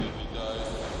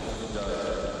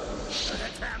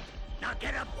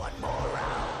Get up one more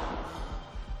round.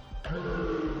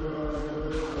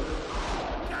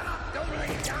 Get up, don't lay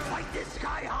down. Fight this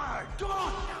guy hard. Come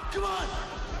on, come on.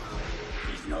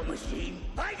 He's no machine.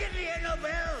 Fight in the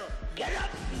NFL. Get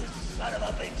up, you son of a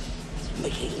bitch.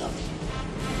 Mickey loves you.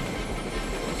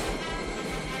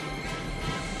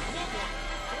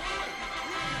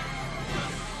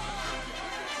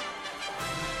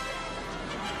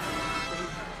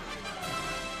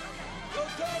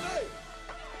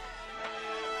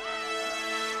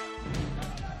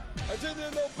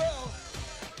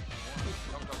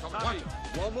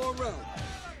 One more round.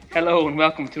 Hello and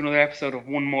welcome to another episode of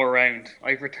One More Round.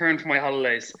 I've returned from my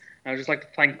holidays and I'd just like to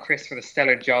thank Chris for the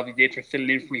stellar job he did for filling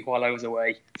in for me while I was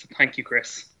away. So thank you,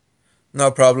 Chris.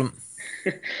 No problem.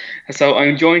 So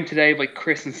I'm joined today by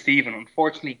Chris and Stephen.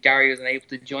 Unfortunately, Gary was unable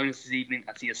to join us this evening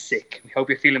as he is sick. We hope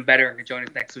you're feeling better and can join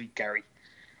us next week, Gary.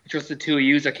 I trust the two of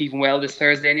you are keeping well this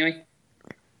Thursday anyway?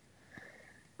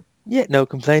 Yeah, no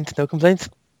complaints.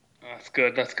 That's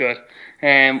good. We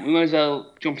might as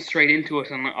well jump straight into it,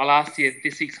 and I'll ask you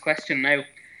this week's question now.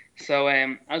 So,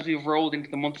 as we've rolled into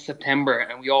the month of September,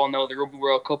 and we all know the Rugby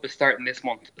World Cup is starting this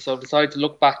month, so I've decided to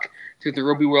look back through the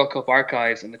Rugby World Cup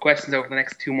archives, and the questions over the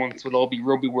next 2 months will all be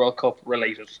Rugby World Cup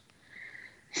related.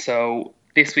 So,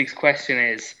 this week's question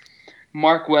is,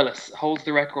 Mark Willis holds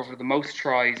the record for the most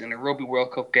tries in a Rugby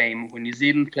World Cup game when New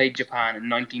Zealand played Japan in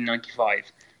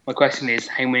 1995. My question is,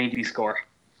 how many did he score?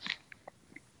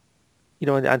 You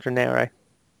don't want the answer now, right?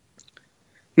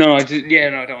 No, I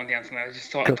don't want the answer now. I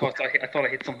just thought I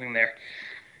hit something there.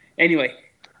 Anyway,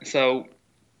 so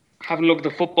having a look at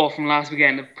the football from last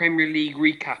weekend, the Premier League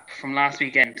recap from last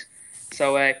weekend.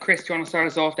 So, Chris, do you want to start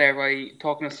us off there by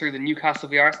talking us through the Newcastle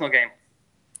v Arsenal game?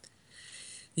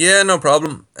 Yeah, no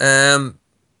problem.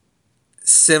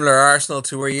 Similar Arsenal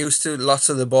to we're used to. Lots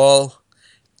of the ball.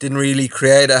 Didn't really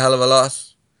create a hell of a lot.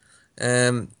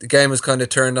 The game was kind of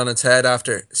turned on its head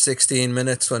after 16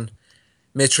 minutes when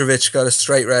Mitrovic got a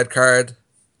straight red card.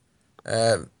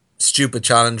 Stupid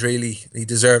challenge, really. He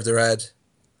deserved the red.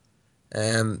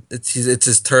 It's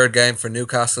his third game for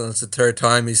Newcastle, and it's the third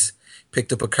time he's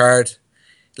picked up a card.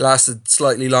 It lasted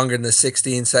slightly longer than the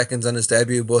 16 seconds on his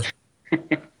debut, but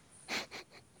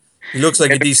he looks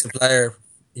like a decent player.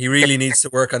 He really needs to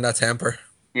work on that temper.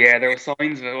 Yeah, there were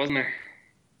signs of it, wasn't there?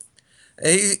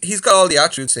 He's got all the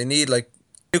attributes they need. Like,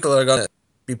 Newcastle are going to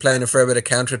be playing a fair bit of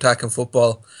counter-attacking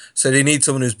football, so they need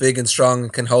someone who's big and strong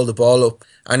and can hold the ball up,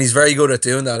 and he's very good at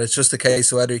doing that. It's just a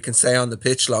case of whether he can stay on the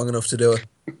pitch long enough to do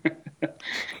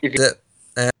it.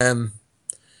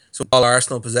 So all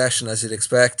Arsenal possession, as you'd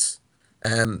expect.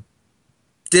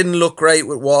 Didn't look great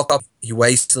with Walcott. He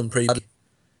wasted them pretty badly.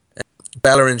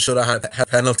 Bellerin should have had a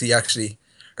penalty actually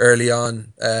early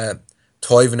on.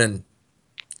 Toivonen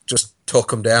just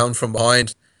took him down from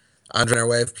behind. Andrew our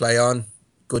way of play on.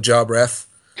 Good job, ref.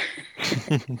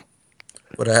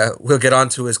 But we'll get on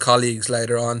to his colleagues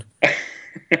later on.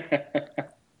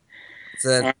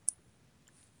 So,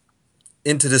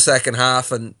 into the second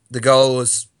half, and the goal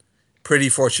was pretty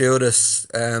fortuitous.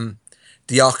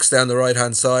 Diox down the right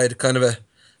hand side, kind of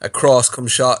a cross come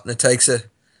shot, and it takes a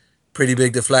pretty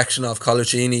big deflection off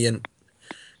Colaccini and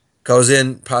goes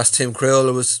in past Tim Krul.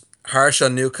 It was harsh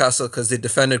on Newcastle because they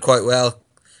defended quite well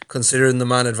considering the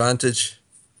man advantage.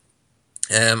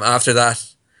 After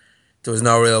that, there was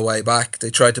no real way back. They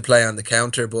tried to play on the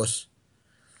counter, but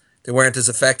they weren't as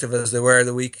effective as they were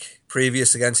the week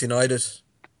previous against United.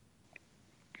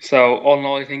 So, all in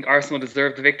all, I think Arsenal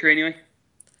deserved the victory anyway?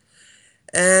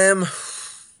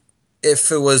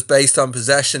 If it was based on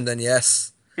possession, then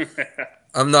yes.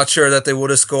 I'm not sure that they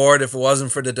would have scored if it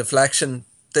wasn't for the deflection.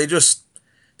 They just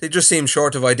seemed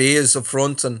short of ideas up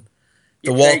front, and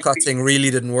the Walcott thing really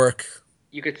didn't work.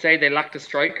 You could say they lacked a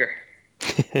striker.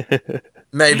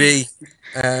 Maybe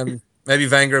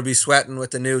Wenger will be sweating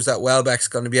with the news that Welbeck's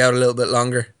going to be out a little bit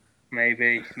longer.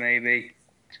 Maybe.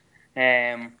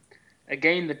 A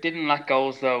game that didn't lack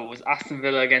goals, though, was Aston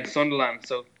Villa against Sunderland.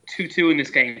 So 2-2 in this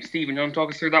game. Stephen, you want to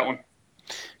talk us through that one?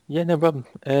 Yeah, no problem.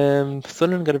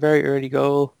 Sunderland got a very early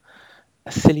goal.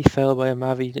 A silly foul by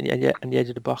Amavi on the edge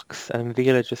of the box, and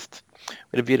Villa just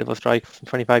with a beautiful strike from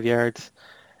 25 yards.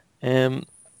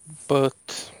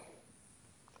 But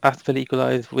Aston Villa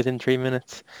equalised within 3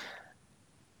 minutes.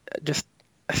 Just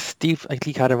Steve, like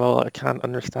Lee Cattermole, I can't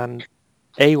understand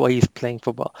why he's playing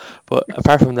football. But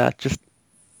apart from that, just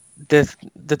the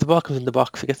ball comes in the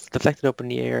box, it gets deflected up in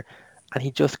the air, and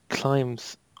he just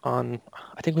climbs on.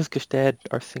 I think it was Gusted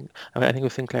or I think it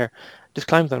was Sinclair. Just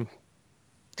climbs on him.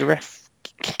 The ref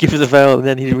gives a foul, and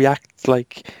then he reacts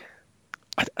like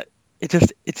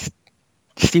it's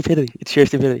stupidity. It's sheer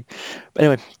stupidity. But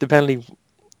anyway, the penalty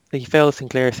he failed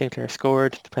Sinclair. Sinclair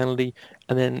scored the penalty,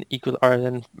 and then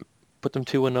then put them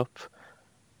 2-1 up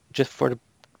just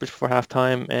before half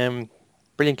time.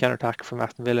 Brilliant counter attack from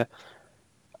Aston Villa.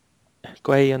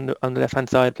 Guay on the left hand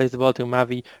side plays the ball to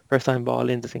Mavi. First time ball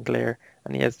into Sinclair,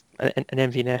 and he has an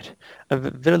empty net. And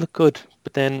Villa look good,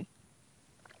 but then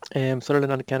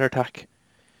Sunderland on the counter attack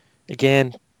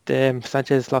again.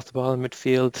 Sanchez lost the ball in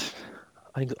midfield.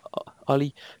 I think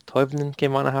Ollie Toivonen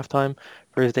came on at half time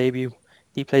for his debut.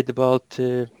 He played the ball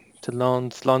to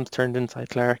Lons. Lons turned inside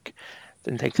Clark,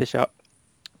 then takes a shot.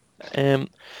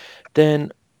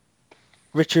 Then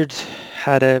Richard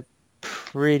had a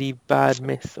pretty bad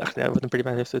miss. Actually, that wasn't a pretty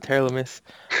bad miss, it was a terrible miss.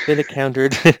 Villa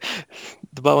countered.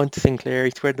 The ball went to Sinclair.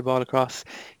 He squared the ball across.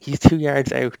 He's 2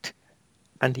 yards out,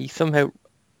 and he somehow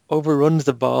overruns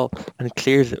the ball and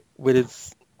clears it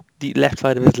with the left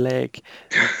side of his leg,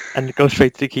 and it goes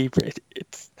straight to the keeper.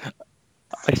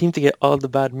 I seem to get all the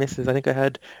bad misses. I think I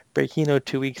had Berkino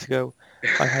 2 weeks ago.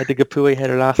 I had the Gapue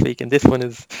header last week, and this one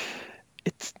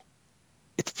it's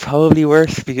probably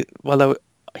worse because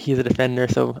he's a defender,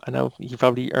 so I know he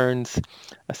probably earns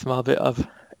a small bit of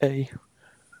a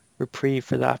reprieve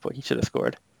for that, but he should have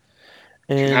scored.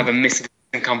 You have a missing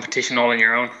competition all on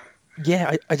your own.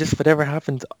 Yeah, I just, whatever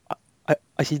happens,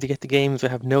 I seem to get the games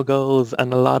that have no goals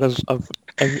and a lot of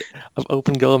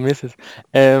open goal misses.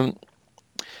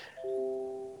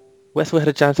 Westwood had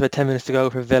a chance about 10 minutes to go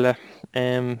for Villa.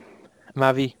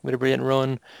 Mavi with a brilliant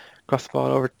run, crossed the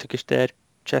ball over to Gestede,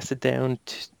 chested down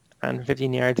and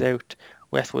 15 yards out.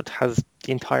 Westwood has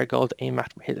the entire goal to aim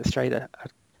at, hit it straight at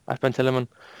Ben Tilleman.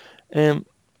 And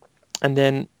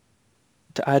then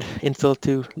to add insult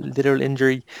to literal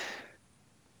injury,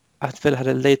 Aston Villa had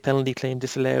a late penalty claim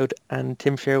disallowed, and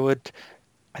Tim Sherwood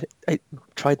I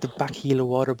tried to backheel a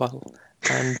water bottle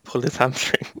and pulled his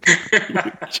hamstring,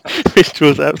 which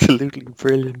was absolutely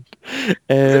brilliant.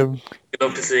 You'd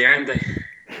love to see, aren't they?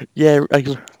 Yeah, I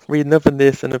was reading up on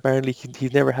this, and apparently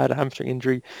he's never had a hamstring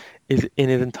injury in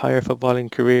his entire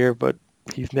footballing career, but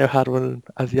he's now had one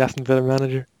as the Aston Villa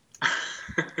manager.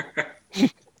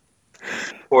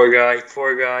 Poor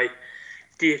guy.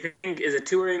 Do you think, is it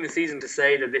too early in the season to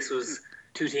say that this was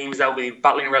two teams that will be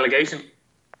battling relegation?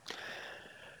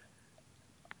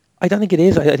 I don't think it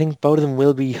is. I think both of them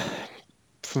will be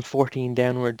from 14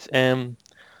 downwards. I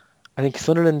think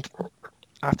Sunderland,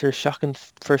 after a shocking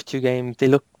first 2 games, they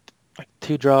look like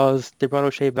 2 draws. They brought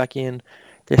O'Shea back in.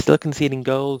 They're still conceding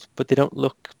goals, but they don't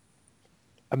look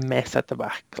a mess at the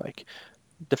back. Like,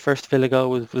 the first Villa goal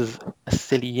was a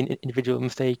silly individual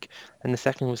mistake, and the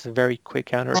second was a very quick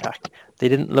counter-attack. They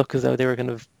didn't look as though they were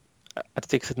going to at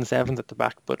 6s and 7s at the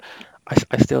back, but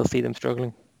I still see them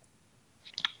struggling.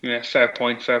 Yeah, fair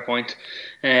point.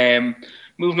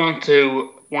 Moving on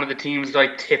to one of the teams that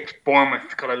I tipped, Bournemouth,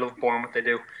 because I love Bournemouth, they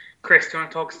do. Chris, do you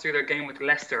want to talk us through their game with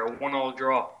Leicester, a 1-1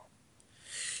 draw?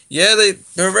 Yeah, they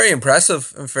were very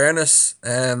impressive, in fairness.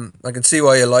 I can see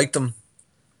why you liked them.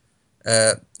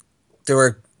 They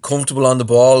were comfortable on the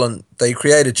ball and they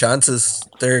created chances.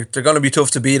 They're going to be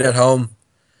tough to beat at home.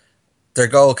 Their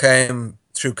goal came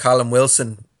through Callum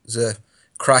Wilson. It was a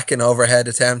cracking overhead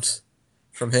attempt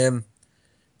from him.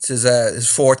 It's his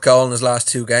 4th goal in his last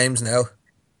 2 games now.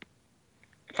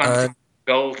 Fancy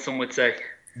goal, some would say.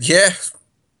 Yeah,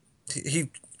 he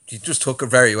just took it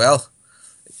very well.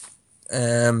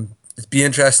 It'd be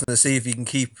interesting to see if he can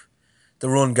keep the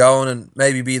run going and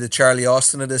maybe be the Charlie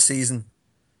Austin of this season.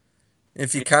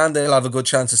 If you can, they'll have a good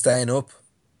chance of staying up.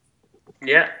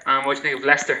 Yeah, and what do you think of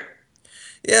Leicester?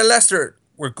 Yeah, Leicester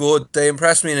were good. They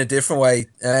impressed me in a different way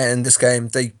in this game.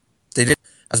 They didn't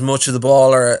as much of the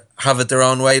ball or have it their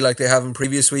own way like they have in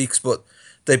previous weeks, but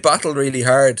they battled really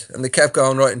hard and they kept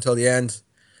going right until the end.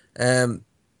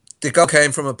 The goal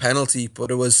came from a penalty, but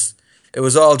it was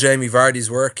all Jamie Vardy's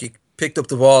work. He picked up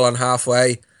the ball on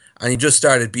halfway and he just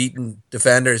started beating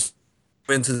defenders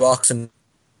into the box and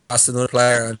past another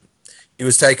player, and he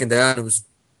was taken down. It was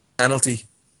a penalty.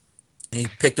 He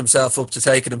picked himself up to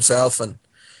take it himself, and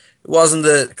it wasn't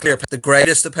the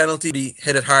greatest of penalty, but he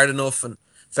hit it hard enough and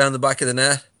found the back of the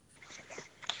net.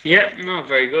 Yeah, no,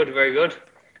 very good.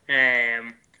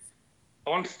 I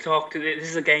want to talk to this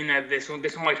is a game that this one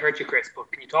might hurt you, Chris,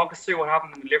 but can you talk us through what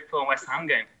happened in the Liverpool and West Ham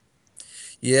game?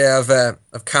 Yeah,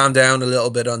 I've calmed down a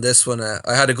little bit on this one.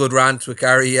 I had a good rant with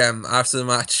Gary after the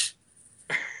match.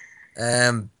 I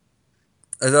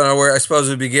don't know where. I suppose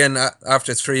we begin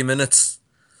after 3 minutes.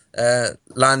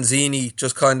 Lanzini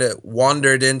just kind of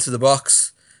wandered into the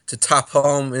box to tap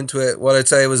home into it. What I'd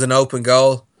say was an open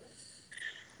goal.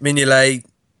 Mignolet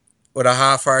with a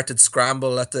half-hearted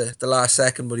scramble at the last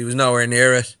second, but he was nowhere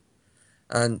near it,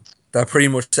 and that pretty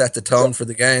much set the tone for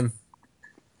the game.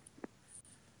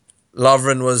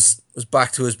 Lovren was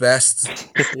back to his best.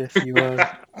 Yes, he was.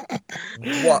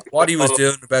 What he was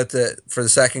doing for the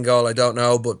second goal, I don't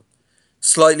know, but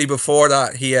slightly before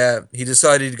that, he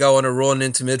decided to go on a run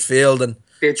into midfield and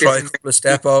try a couple of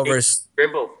step overs.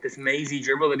 This mazy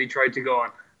dribble that he tried to go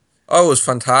on. Oh, it was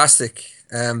fantastic.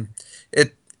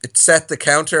 It set the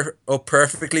counter up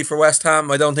perfectly for West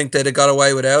Ham. I don't think they'd have got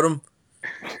away without him.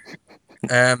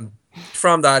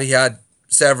 From that, he had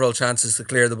several chances to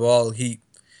clear the ball. He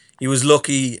was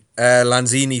lucky.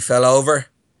 Lanzini fell over.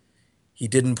 He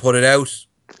didn't put it out.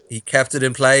 He kept it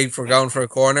in play for going for a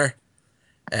corner.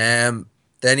 Then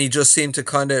he just seemed to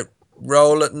kind of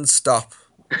roll it and stop.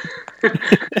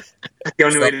 The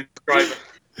only way to describe it.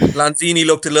 Lanzini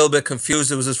looked a little bit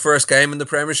confused. It was his first game in the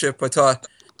Premiership. I thought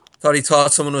he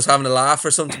thought someone was having a laugh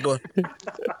or something, but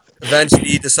eventually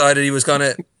he decided he was going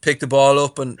to pick the ball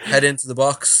up and head into the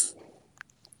box.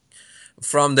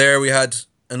 From there, we had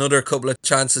another couple of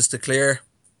chances to clear,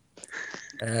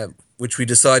 which we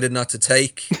decided not to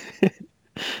take.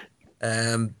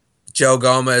 Joe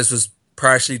Gomez was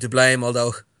partially to blame,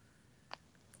 although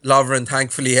Lovren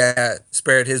thankfully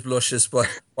spared his blushes, but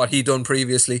what he'd done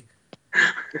previously.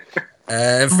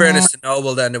 In fairness to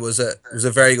Noble, then it was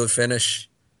a very good finish,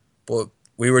 but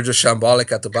we were just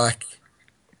shambolic at the back.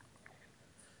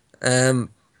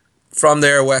 From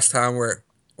there, West Ham were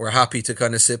happy to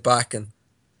kind of sit back and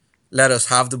let us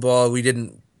have the ball. We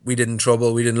didn't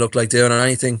trouble. We didn't look like doing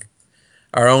anything.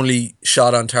 Our only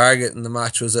shot on target in the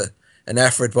match was an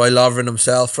effort by Lovren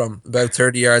himself from about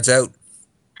 30 yards out.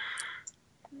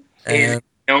 He's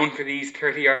known for these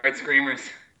 30-yard screamers.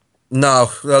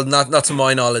 No, well, not to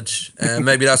my knowledge.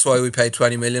 Maybe that's why we paid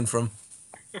 20 million for him.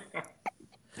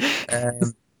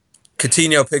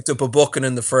 Coutinho picked up a booking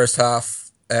in the first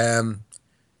half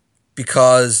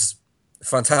because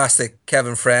fantastic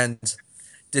Kevin Friend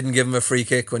didn't give him a free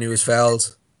kick when he was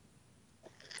fouled.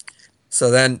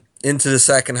 So then into the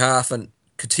second half, and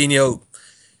Coutinho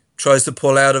tries to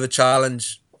pull out of a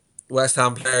challenge. West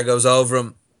Ham player goes over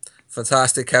him.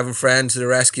 Fantastic Kevin Friend to the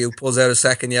rescue, pulls out a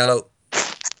second yellow.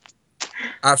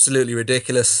 Absolutely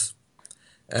ridiculous.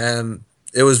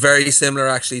 It was very similar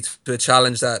actually to a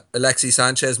challenge that Alexis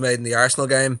Sanchez made in the Arsenal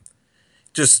game.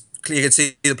 Just you could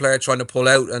see the player trying to pull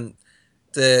out and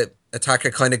the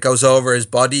attacker kind of goes over his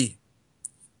body.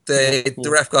 The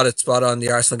ref got it spot on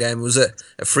the Arsenal game. It was a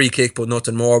free kick but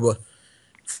nothing more, but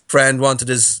Friend wanted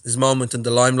his moment in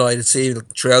the limelight, it seemed,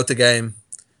 throughout the game.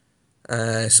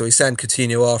 So he sent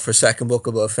Coutinho off for a second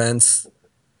bookable offence,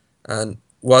 and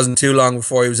wasn't too long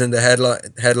before he was in the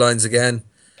headlines again,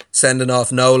 sending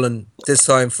off Nolan, this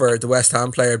time for the West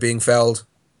Ham player being fouled.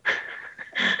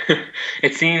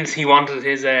 It seems he wanted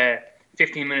his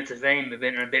 15 minutes of fame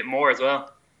a bit more as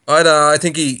well. I don't know, I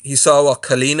think he saw what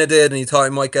Kalina did and he thought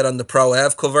he might get on the Pro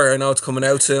Ev cover. I know it's coming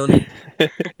out soon.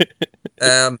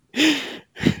 I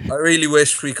really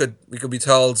wish we could be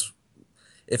told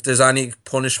if there's any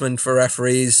punishment for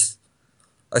referees.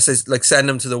 I say, like, send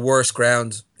them to the worst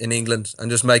ground in England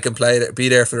and just make them be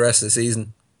there for the rest of the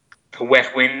season. A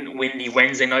wet, windy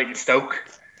Wednesday night in Stoke.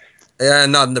 Yeah,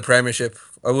 not in the Premiership.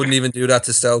 I wouldn't even do that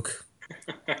to Stoke.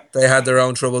 They had their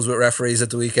own troubles with referees at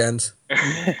the weekend.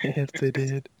 Yes, they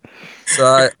did. So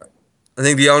I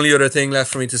think the only other thing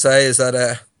left for me to say is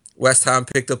that West Ham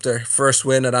picked up their first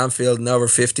win at Anfield in over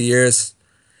 50 years,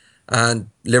 and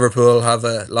Liverpool have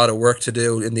a lot of work to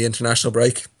do in the international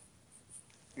break.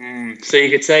 So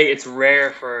you could say it's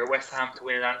rare for West Ham to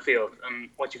win at Anfield, and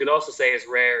what you could also say is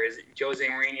rare is Jose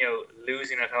Mourinho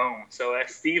losing at home. So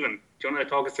Stephen, do you want to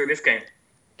talk us through this game?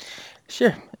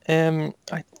 Sure.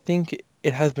 I think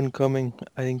it has been coming.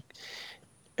 I think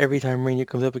every time Mourinho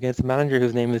comes up against a manager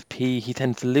whose name is P, he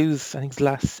tends to lose. I think his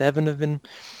last 7 have been,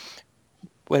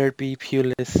 whether it be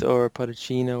Pulis or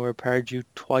Pochettino or Pardew,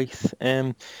 twice.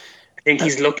 I think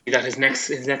he's lucky that the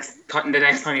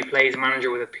next time he plays a manager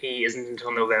with a P isn't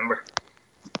until November.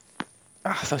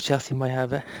 So Chelsea might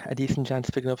have a decent chance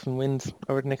of picking up some wins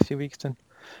over the next few weeks then.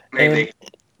 Maybe.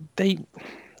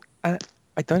 I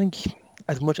don't think,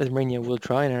 as much as Mourinho will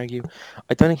try and argue,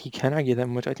 I don't think he can argue that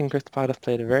much. I think Crystal Palace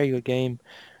played a very good game.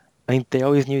 I think they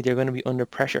always knew they were going to be under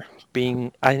pressure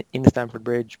being in Stamford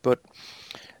Bridge, but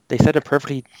they set it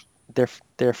perfectly.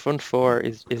 Their front four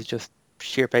is just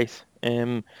sheer pace.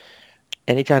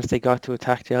 Any chance they got to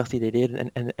attack Chelsea, they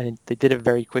did, and they did it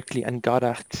very quickly and got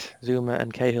at Zuma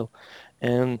and Cahill.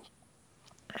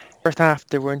 First half,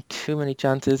 there weren't too many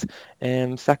chances.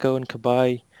 Sacco and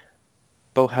Kabay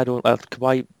both had one. Well,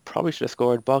 Kabay probably should have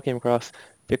scored. Ball came across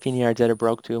 15 yards out,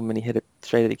 broke to him, and he hit it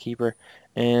straight at the keeper.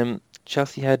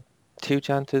 Chelsea had 2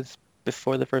 chances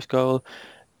before the first goal.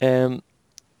 A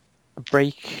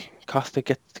break, Costa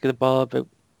gets to get the ball about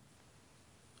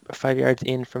 5 yards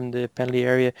in from the penalty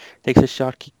area, takes a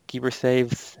shot, keeper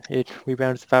saves, it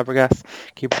rebounds to Fabregas,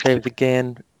 keeper saves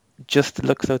again, just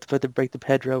looks out to break the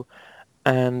Pedro,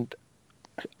 and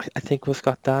I think it was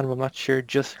Scott Dan, I'm not sure,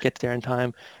 just gets there in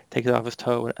time, takes it off his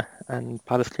toe, and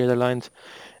Palace clear their lines.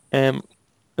 And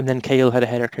then Cahill had a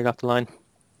header cleared off the line,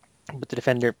 but the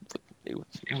defender, it was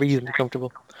reasonably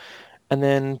comfortable. And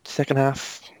then second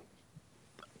half,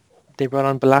 they brought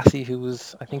on Balassi, who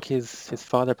was, I think his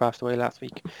father passed away last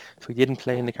week, so he didn't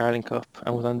play in the Carling Cup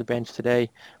and was on the bench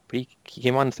today. But he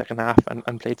came on in the second half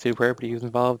and played superbly. He was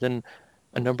involved in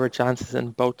a number of chances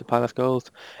in both the Palace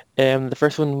goals. The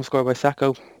first one was scored by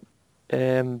Sacco.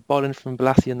 Ball in from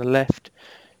Balassi on the left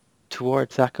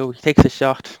towards Sacco. He takes a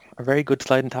shot, a very good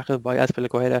sliding tackle by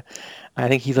Azpilicueta. I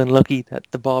think he's unlucky that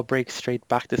the ball breaks straight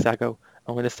back to Sacco,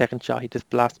 and with a second shot, he just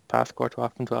blasts past Courtois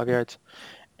from 12 yards.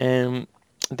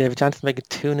 They have a chance to make it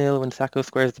 2-0 when Sacco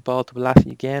squares the ball to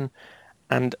Balassi again,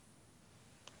 and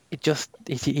he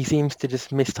seems to just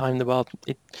mistime the ball.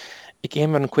 It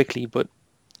came on quickly, but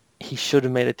he should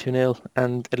have made it 2-0,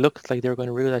 and it looked like they were going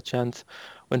to rue that chance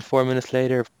when 4 minutes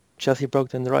later Chelsea broke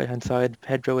down the right hand side,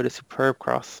 Pedro with a superb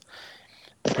cross,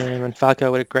 and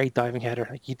Falcao with a great diving header.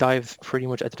 Like, he dives pretty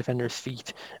much at the defender's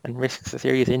feet and risks a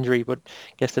serious injury, but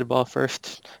gets to the ball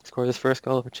first, scores his first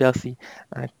goal for Chelsea.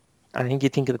 And I think you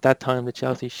think at that time that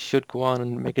Chelsea should go on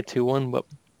and make it 2-1, but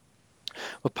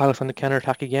with Palace on the counter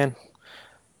attack again.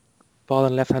 Ball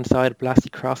on left hand side,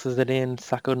 Blasty crosses it in,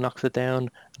 Sacco knocks it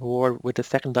down, and Ward with the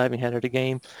second diving header of the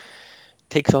game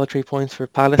takes all 3 points for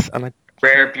Palace. And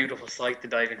Rare, beautiful sight, the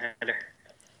diving header.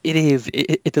 it is.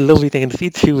 It's a lovely thing, and to see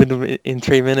two in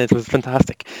 3 minutes was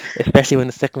fantastic, especially when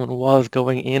the second one was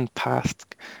going in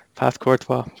past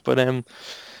Courtois. But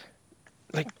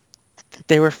like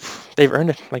they've earned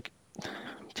it. Like,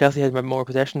 Chelsea had more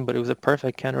possession, but it was a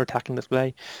perfect counter-attacking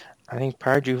display. I think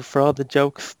Pardew, for all the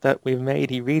jokes that we've made,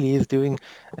 he really is doing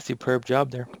a superb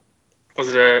job there. Would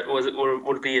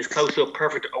it be as close to a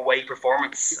perfect away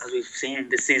performance as we've seen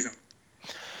this season?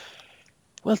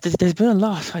 Well, there's been a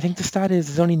lot. I think the stat is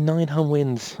there's only 9 home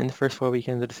wins in the first 4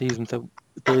 weekends of the season, so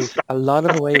there's a lot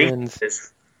of away wins.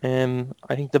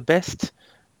 I think the best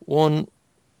one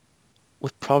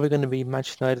was probably going to be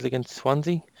Manchester United against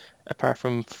Swansea, apart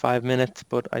from 5 minutes,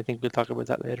 but I think we'll talk about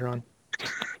that later on.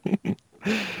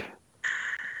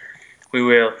 We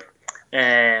will.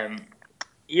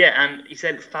 Yeah, and you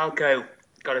said Falcao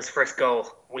got his first goal.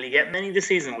 Will he get many this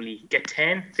season? Will he get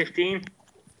 10, 15?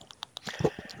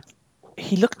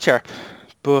 He looked sharp,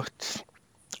 but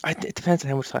it depends on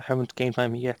how much game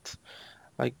time he gets.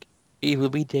 Like, it will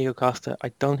be Diego Costa. I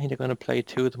don't think they're going to play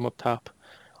two of them up top.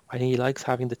 I think he likes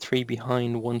having the three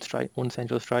behind one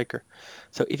central striker.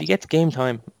 So if he gets game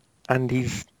time and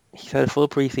he's had a full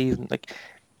pre-season, like,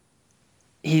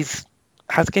 has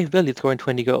the capability of scoring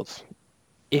 20 goals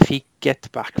if he gets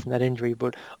back from that injury.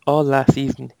 But all last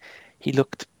season he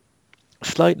looked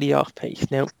slightly off pace.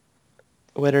 Now,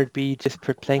 whether it be just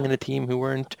for playing in a team who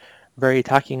weren't very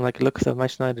attacking, like it looks like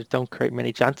Manchester United don't create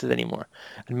many chances anymore,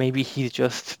 and maybe he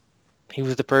was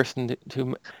the person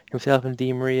who himself and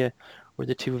Di Maria were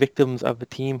the two victims of a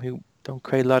team who don't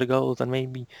create a lot of goals, and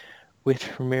maybe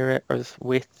with Ramirez or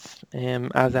with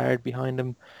Hazard behind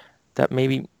him, that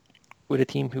maybe with a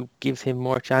team who gives him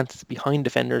more chances behind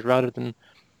defenders rather than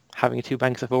having two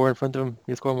banks of four in front of him,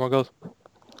 he'll score more goals.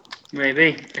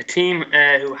 Maybe. A team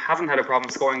who haven't had a problem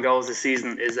scoring goals this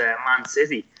season is Man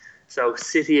City. So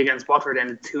City against Watford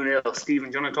ended 2-0. Stephen,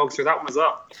 do you want to talk through that one as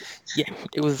well? Yeah,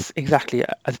 it was exactly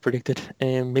as predicted.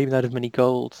 Maybe not as many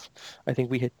goals. I think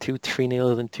we had 2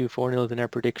 3-0s and 2 4-0s in our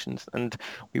predictions, and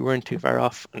we weren't too far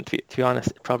off. And to be honest,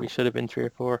 it probably should have been 3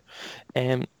 or 4.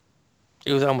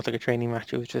 It was almost like a training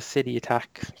match. It was just City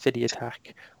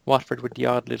attack. Watford with the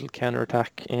odd little counter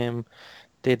attack.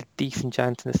 They had a decent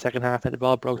chance in the second half, and the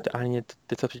ball broke to Anya,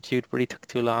 the substitute, but he took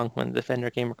too long when the defender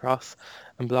came across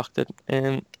and blocked it.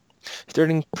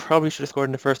 Sterling probably should have scored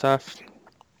in the first half.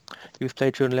 He was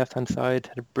played through on the left-hand side,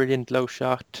 had a brilliant low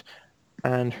shot,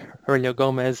 and Aurelio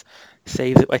Gomez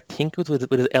saves it. I think it was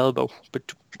with his elbow,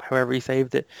 but however he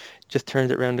saved it, just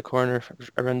turned it around the corner,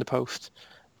 around the post.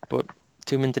 But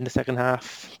 2 minutes in the second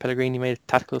half, Pellegrini made a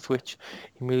tactical switch.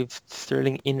 He moved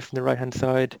Sterling in from the right-hand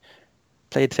side,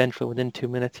 played central. Within 2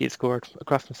 minutes he had scored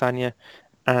across from Sanya,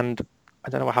 and I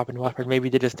don't know what happened to Watford. Maybe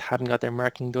they just hadn't got their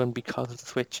marking done because of the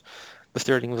switch, but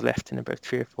Sterling was left in about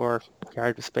 3 or 4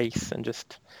 yards of space and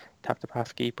just tapped the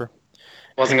past keeper.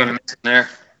 Wasn't going to miss him there.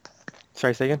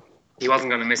 Sorry, say again? He wasn't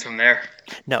going to miss him there.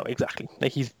 No, exactly.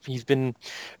 Like, he's been,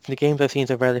 from the games I've seen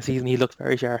so far this season, he looked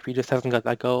very sharp. He just hasn't got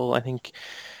that goal. I think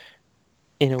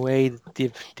in a way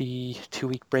the 2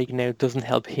 week break now doesn't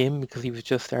help him because he was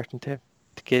just starting to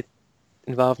to get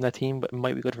involved in that team, but it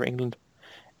might be good for England.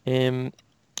 Then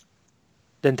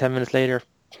 10 minutes later,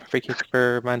 free kick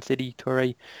for Man City.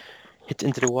 Toure hits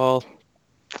into the wall,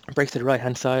 breaks to the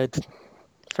right-hand side.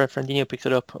 Fernandinho picks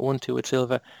it up, 1-2 with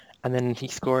Silva, and then he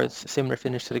scores a similar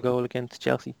finish to the goal against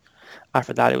Chelsea.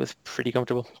 After that, it was pretty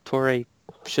comfortable. Toure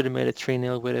should have made it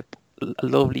 3-0 with a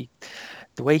lovely...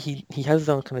 The way he has his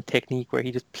own kind of technique where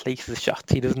he just places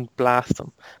shots. He doesn't blast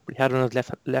them. But he had it on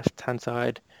his left-hand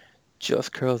side,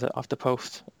 just curls it off the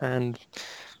post, and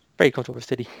very comfortable for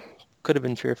City. Could have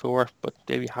been 3 or 4, but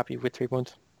they'll be happy with 3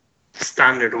 points.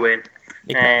 Standard win.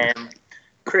 Exactly.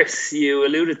 Chris, you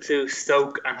alluded to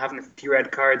Stoke and having a few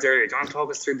red cards earlier. Do you want to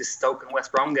talk us through the Stoke and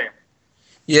West Brom game?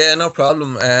 Yeah, no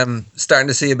problem. Starting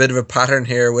to see a bit of a pattern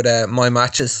here with my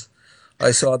matches.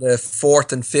 I saw the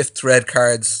 4th and 5th red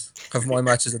cards of my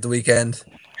matches at the weekend.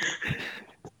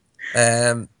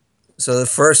 So the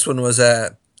first one was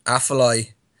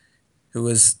Afellay, who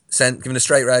was given a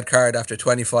straight red card after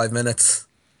 25 minutes.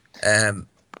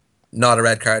 Not a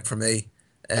red card for me.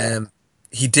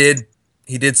 He did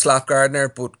slap Gardner,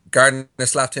 but Gardner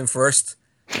slapped him first.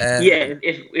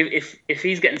 If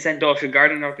he's getting sent off, should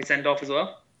Gardner not be sent off as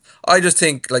well? I just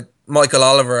think, like, Michael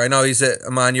Oliver, I know he's a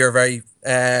man you're very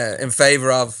in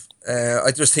favour of.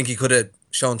 I just think he could have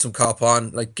shown some cop on,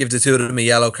 like give the two of them a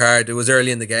yellow card. It was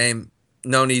early in the game.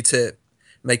 No need to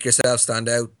make yourself stand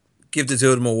out. Give the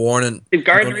two of them a warning. Did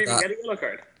Gardner even get a yellow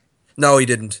card? No, he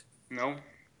didn't. No.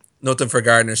 Nothing for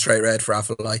Gardner, straight red for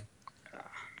Afellay.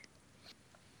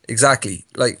 Exactly.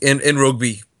 Like in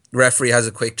rugby, the referee has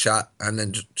a quick chat and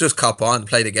then just cop on,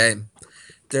 play the game.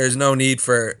 There's no need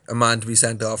for a man to be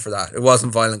sent off for that. It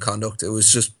wasn't violent conduct. It was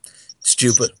just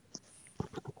stupid.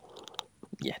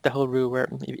 Yeah, the whole rule where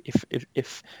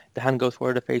if the hand goes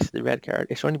forward the face of the red card,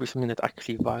 it should only be something that's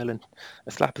actually violent.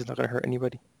 A slap is not going to hurt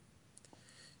anybody.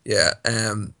 Yeah,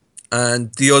 and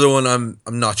the other one I'm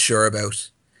not sure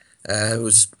about. It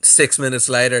was 6 minutes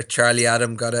later, Charlie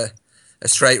Adam got a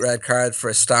straight red card for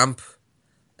a stamp.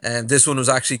 And this one was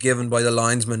actually given by the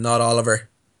linesman, not Oliver.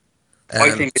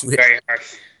 I think it's very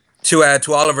harsh.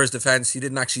 To Oliver's defence, he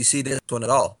didn't actually see this one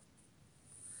at all.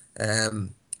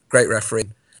 Great referee.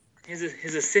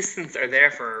 His assistants are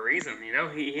there for a reason, you know.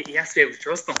 He has to be able to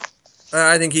trust them.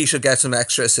 I think he should get some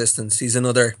extra assistance. He's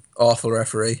another awful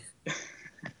referee.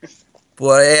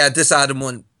 But yeah, this Adam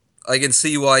one, I can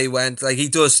see why he went. Like, he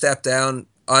does step down.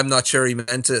 I'm not sure he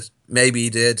meant it. Maybe he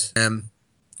did.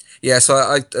 Yeah, so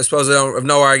I suppose I don't have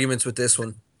no arguments with this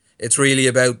one. It's really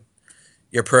about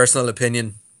your personal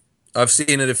opinion. I've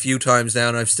seen it a few times now,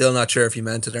 and I'm still not sure if he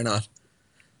meant it or not.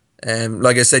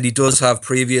 Like I said, he does have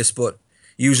previous, but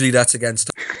usually that's against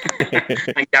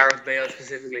and Gareth Bale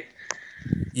specifically.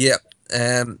 Yeah.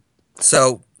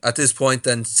 So at this point,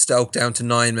 then Stoke down to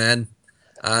 9 men,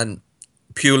 and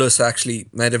Pulis actually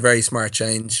made a very smart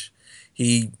change.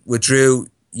 He withdrew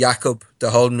Jakob,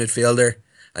 the holding midfielder,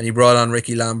 and he brought on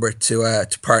Ricky Lambert to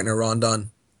partner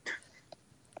Rondon.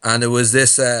 And it was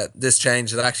this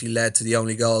change that actually led to the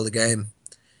only goal of the game.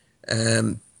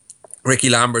 Ricky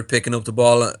Lambert picking up the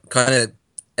ball, kind of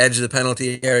edge of the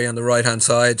penalty area on the right hand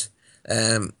side.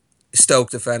 Stoke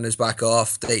defenders back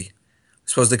off. I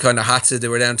suppose they kind of had to. They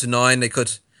were down to 9. They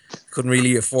couldn't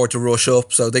really afford to rush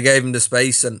up, so they gave him the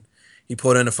space, and he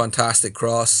put in a fantastic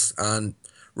cross, and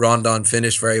Rondon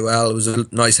finished very well. It was a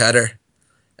nice header,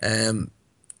 and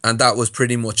that was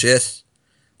pretty much it.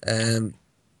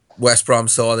 West Brom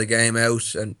saw the game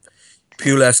out, and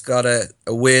Pulis got a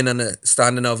win and a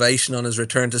standing ovation on his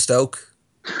return to Stoke.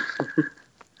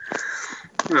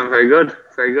 Oh, very good,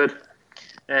 very good.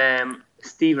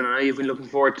 Stephen, I know you've been looking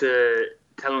forward to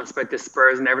telling us about this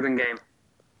Spurs and Everton game.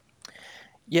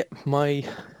 Yeah, my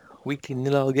weekly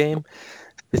nil-all game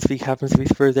this week happens to be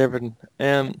Spurs Everton.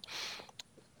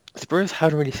 Spurs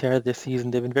haven't really started this season.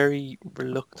 They've been very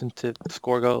reluctant to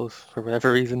score goals for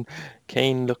whatever reason.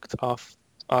 Kane looked off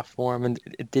form, and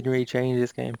it didn't really change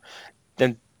this game.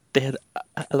 Then they had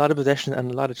a lot of possession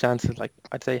and a lot of chances. Like,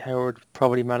 I'd say Howard,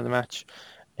 probably man of the match,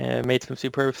 made some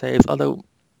superb saves. Although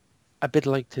a bit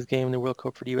like his game in the World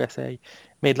Cup for the USA,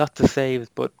 made lots of saves,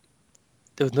 but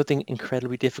there was nothing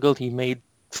incredibly difficult. He made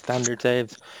standard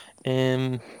saves.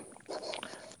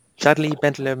 Sadly,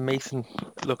 Bentaleb and Mason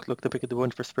look the pick of the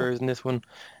bunch for Spurs in this one.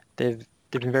 They've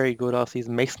been very good all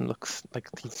season. Mason looks like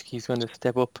he's going to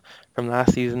step up from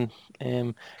last season.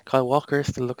 Kyle Walker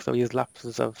still looks like he has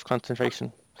lapses of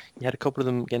concentration. He had a couple of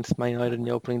them against Man United in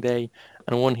the opening day,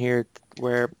 and one here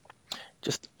where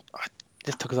just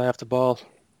took his eye off the ball.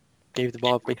 Gave the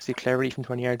ball basically cleverly from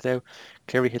 20 yards out.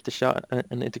 Cleverly hit the shot,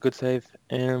 and it's a good save.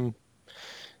 The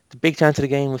big chance of the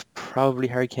game was probably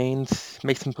Harry Kane's.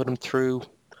 Mason put him through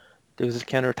there was a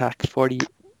counter attack.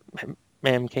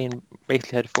 Kane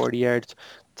basically had 40 yards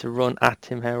to run at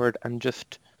Tim Howard and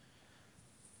just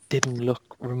didn't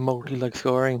look remotely like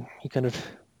scoring. He kind of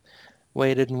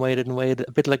waited and waited and waited,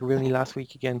 a bit like Rooney last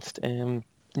week against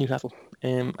Newcastle,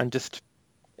 and just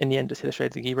in the end just hit it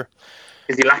straight to the keeper.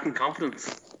 Is he lacking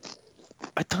confidence?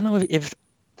 I don't know if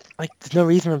there's no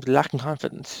reason for lacking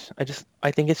confidence.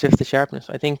 I think it's just the sharpness.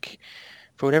 I think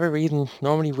for whatever reason,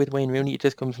 normally with Wayne Rooney, it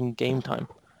just comes from game time.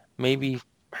 Maybe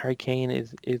Harry Kane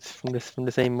is from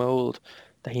the same mold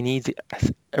that he needs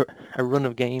a run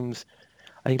of games.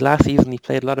 I think last season he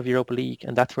played a lot of Europa League,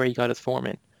 and that's where he got his form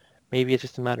in. Maybe it's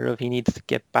just a matter of he needs to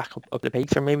get back up the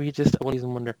pace, or maybe he just a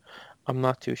one-season wonder. I'm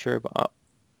not too sure, but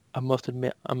I must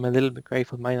admit I'm a little bit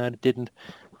grateful Man United didn't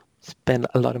spend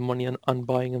a lot of money on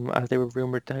buying him as they were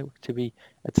rumoured to be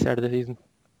at the start of the season.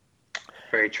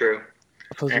 Very true.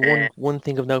 I suppose one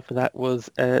thing of note for that was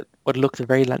what looks a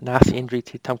very nasty injury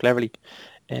to Tom Cleverley.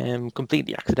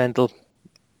 Completely accidental.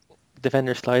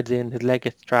 Defender slides in, his leg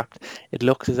gets trapped. It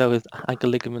looks as though his ankle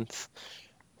ligaments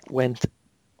went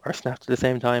or snapped at the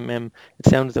same time. It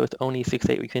sounds as though it's only a 6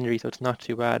 to 8 weeks injury, so it's not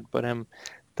too bad. But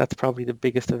that's probably the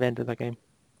biggest event of that game.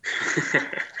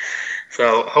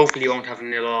 So hopefully you won't have a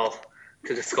 0-0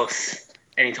 to discuss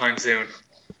anytime soon.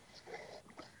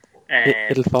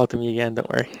 It'll fall to me again, don't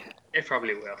worry. It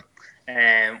probably will.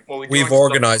 We've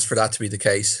organised for that to be the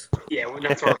case. Yeah, well,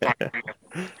 that's what we're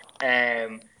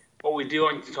planning. What we do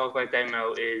want to talk about then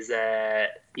now is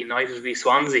United v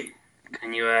Swansea.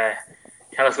 Can you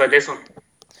tell us about this one?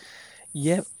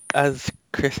 Yep, as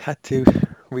Chris had to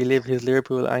relive his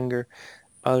Liverpool anger,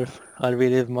 I'll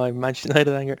relive my Manchester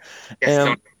United anger.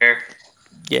 Yes,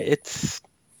 yeah, it's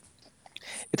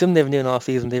something they've been doing all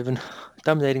season. They've been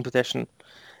dominating possession,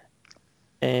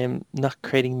 not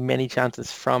creating many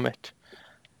chances from it.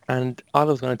 And all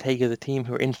it was going to take is a team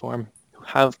who are in form, who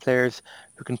have players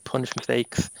who can punish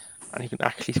mistakes and who can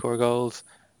actually score goals.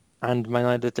 And Man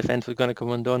United's defence was going to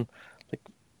come undone. Like,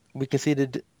 we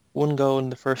conceded 1 goal in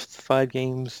the first 5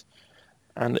 games,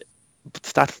 and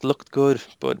stats looked good.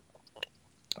 But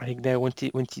I think now once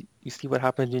you see what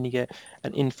happens when you get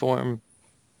an in-form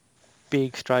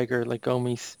big striker like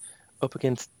Gomes up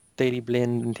against Daley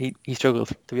Blind, and he struggled,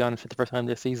 to be honest, for the first time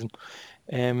this season.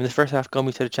 In the first half,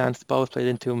 Gomes had a chance. The ball was played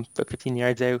into him about 15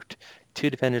 yards out. 2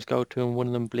 defenders go to him, one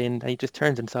of them Blind, and he just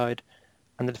turns inside,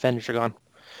 and the defenders are gone.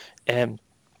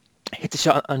 Hits a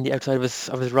shot on the outside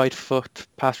of his right foot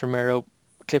past Romero,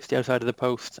 clips the outside of the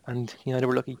post, and they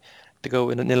were lucky to go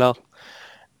in a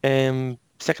 0-0.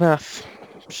 Second half,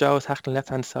 Shaw was hacked on the left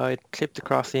hand side, clipped the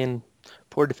cross in,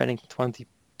 poor defending 20,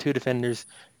 2 defenders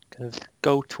kind of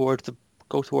go towards the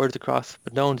cross,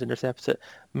 but no one's intercepts it.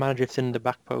 Man drifts in the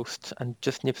back post and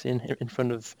just nips in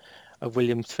front of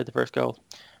Williams for the first goal.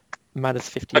 Matt is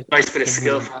 50. A nice bit of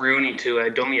skill from Rooney to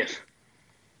dummy it.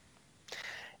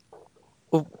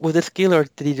 Was it skill, or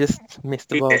did he just miss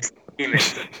the ball? He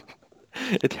missed it.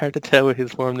 It's hard to tell with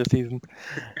his form this season.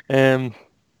 And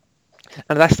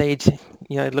at that stage,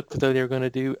 it looked as though they were going to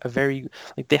do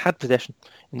they had possession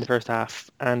in the first half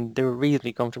and they were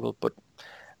reasonably comfortable. But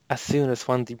as soon as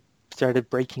Swansea started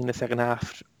breaking in the second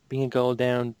half, being a goal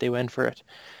down, they went for it.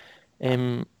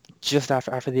 Just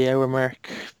after the hour mark,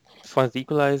 Swansea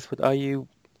equalised with Ayew,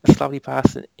 a sloppy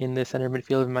pass in the centre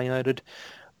midfield of Man United.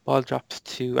 Ball drops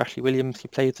to Ashley Williams. He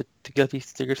plays it to Gylfi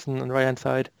Sigurdsson on the right hand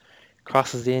side.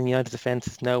 Crosses in. United's defence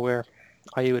is nowhere.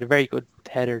 Ayew with a very good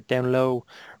header down low.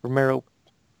 Romero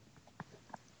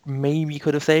maybe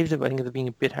could have saved it, but I think it's being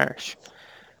a bit harsh.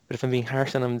 But if I'm being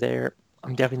harsh on him there,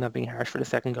 I'm definitely not being harsh for the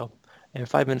second goal. And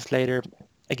 5 minutes later,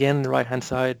 again on the right hand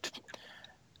side,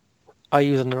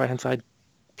 Ayew's on the right hand side,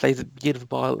 plays a beautiful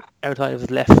ball outside of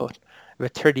his left foot,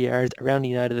 about 30 yards around the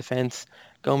United defence.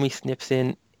 Gomes snips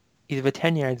in. He's about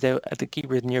 10 yards out at the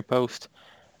keeper's near post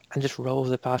and just rolls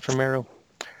it past Romero.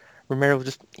 Romero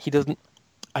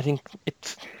I think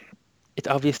it's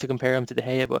obvious to compare him to De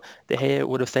Gea, but De Gea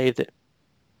would have saved it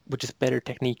with just better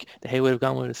technique. De Gea would have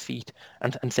gone with his feet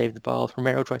and saved the ball.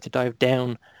 Romero tried to dive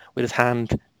down with his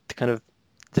hand to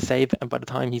save it, and by the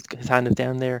time his hand is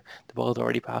down there, the ball's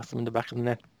already passed him in the back of the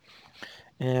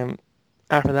net.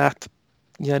 After that,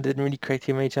 didn't really create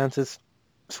too many chances.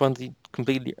 Swansea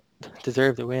completely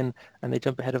deserve the win, and they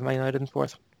jump ahead of Man United in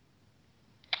 4th.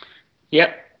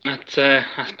 Yep,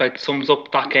 that about sums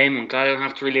up that game. I'm glad I don't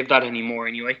have to relive that anymore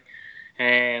anyway.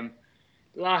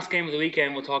 Last game of the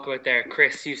weekend we'll talk about there.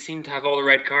 Chris, you seem to have all the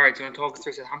red cards. You want to talk us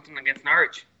through Southampton against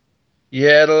Norwich?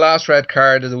 Yeah, the last red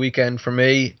card of the weekend for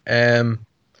me.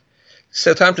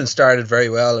 Southampton started very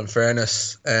well, in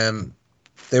fairness.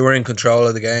 They were in control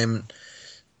of the game.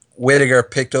 Whittaker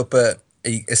picked up a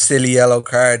silly yellow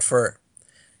card for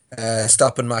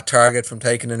stopping Matt Target from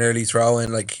taking an early throw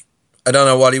in. Like, I don't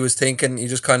know what he was thinking. He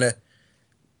just kind of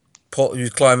he was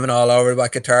climbing all over the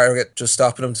back of Target, just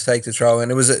stopping him to take the throw in.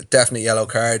 It was a definite yellow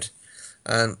card.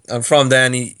 And from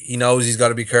then he knows he's got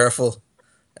to be careful.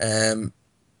 And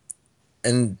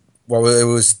well, it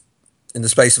was in the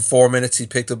space of 4 minutes he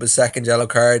picked up his second yellow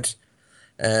card.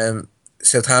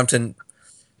 Southampton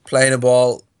playing a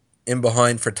ball in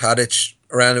behind for Tadic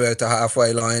around about the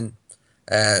halfway line.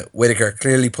 Whittaker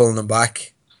clearly pulling him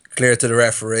back, clear to the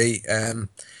referee.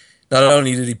 Not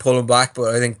only did he pull him back,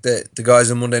 but I think the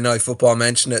guys on Monday Night Football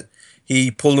mentioned it.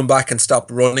 He pulled him back and stopped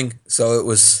running, so it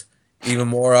was even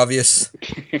more obvious.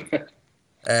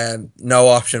 No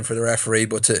option for the referee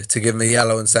but to give him a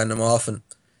yellow and send him off. And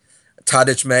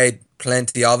Tadic made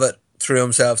plenty of it, threw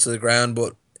himself to the ground,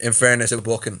 but in fairness, it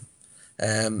booking.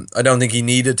 I don't think he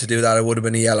needed to do that. It would have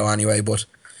been a yellow anyway. But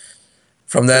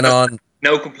from then on,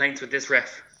 no complaints with this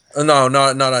ref. No,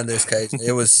 not on this case.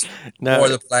 It was more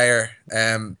the player.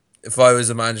 If I was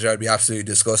a manager, I'd be absolutely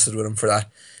disgusted with him for that.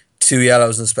 2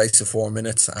 yellows in the space of 4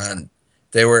 minutes, and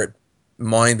they were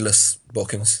mindless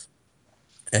bookings.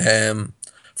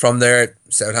 From there,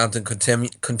 Southampton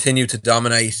continued to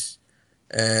dominate.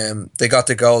 They got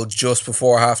the goal just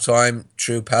before half-time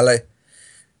through Pele,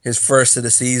 his first of the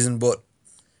season, but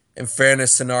in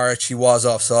fairness to Norwich, he was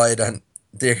offside, and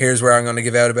here's where I'm going to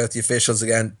give out about the officials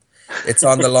again. It's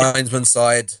on the linesman's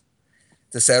side.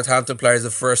 The Southampton player is the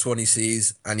first one he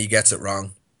sees, and he gets it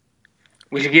wrong.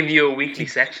 We should give you a weekly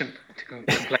section to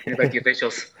complain about the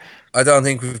officials. I don't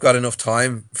think we've got enough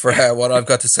time for what I've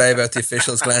got to say about the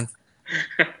officials, Glenn.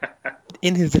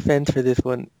 In his defence for this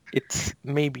one, it's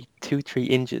maybe 2-3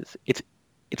 inches.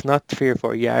 It's not 3 or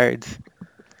 4 yards.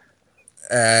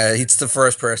 It's the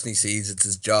first person he sees. It's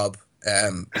his job.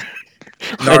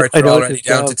 Norwich are already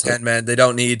down to 10 men. They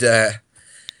don't need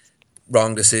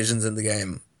wrong decisions in the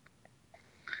game.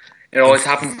 It always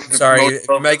happens. Sorry, if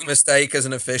you make a mistake as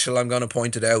an official, I'm going to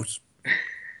point it out.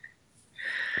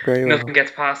 Very well. Nothing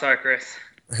gets past our Chris.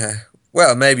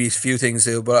 Well, maybe a few things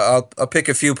do, but I'll pick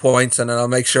a few points and then I'll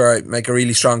make sure I make a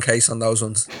really strong case on those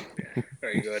ones.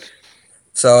 Very good.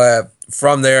 So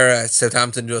from there,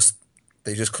 Southampton just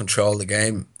controlled the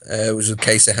game. It was a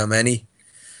case of how many.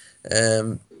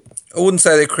 I wouldn't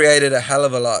say they created a hell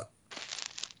of a lot.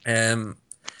 The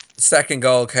second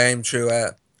goal came through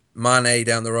Mane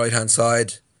down the right hand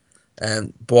side,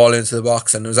 ball into the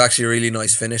box, and it was actually a really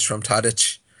nice finish from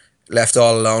Tadic, left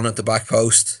all alone at the back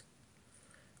post.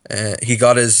 He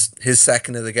got his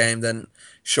second of the game. Then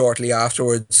shortly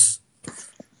afterwards,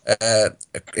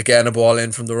 again a ball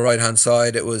in from the right hand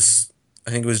side. I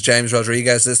think it was James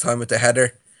Rodriguez this time with the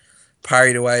header,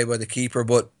 parried away by the keeper,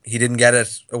 but he didn't get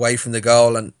it away from the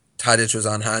goal, and Tadic was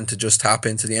on hand to just tap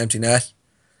into the empty net.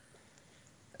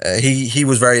 He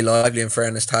was very lively, in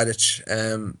fairness, Tadic.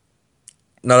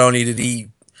 Not only did he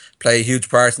play a huge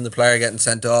part in the player getting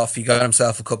sent off, he got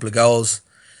himself a couple of goals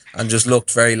and just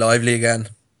looked very lively again.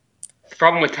 The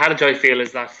problem with Tadic, I feel,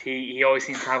 is that he always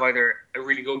seems to have either a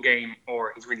really good game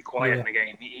or he's really quiet in the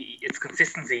game. It's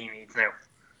consistency he needs now.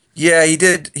 Yeah, he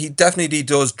did. He definitely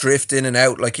does drift in and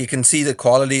out. Like, you can see the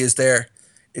quality is there.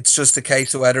 It's just a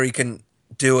case of whether he can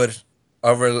do it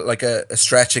over like a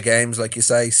stretch of games, like you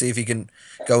say. See if he can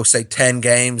go, say, 10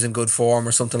 games in good form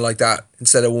or something like that,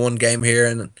 instead of one game here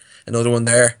and another one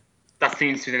there. That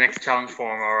seems to be the next challenge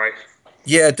for him, all right.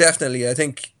 Yeah, definitely. I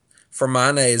think for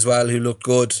Mane as well, who looked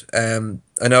good.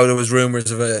 I know there was rumours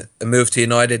of a move to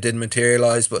United, didn't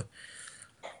materialise, but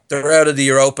they're out of the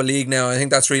Europa League now. I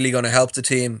think that's really going to help the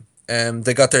team.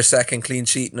 They got their second clean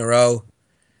sheet in a row,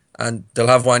 and they'll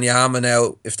have Wanyama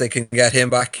now. If they can get him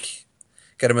back,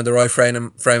 get him in the right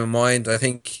frame of mind, I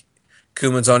think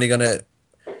Koeman's only going to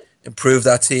improve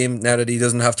that team now that he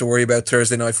doesn't have to worry about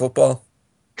Thursday night football.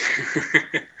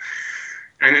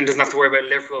 And doesn't have to worry about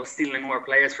Liverpool stealing more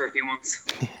players for a few months.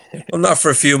 Well, not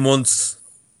for a few months.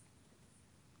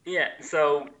 Yeah,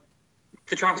 so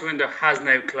the transfer window has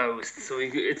now closed. So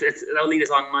that'll lead us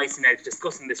on nicely now to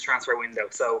discussing this transfer window.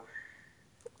 So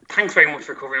thanks very much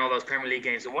for covering all those Premier League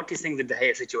games. So what do you think of the De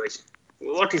Gea situation?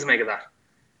 What do you make of that?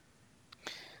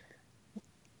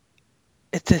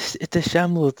 It's a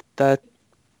shambles that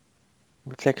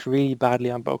reflects really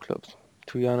badly on both clubs,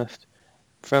 to be honest.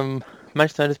 From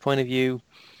Manchester United's point of view,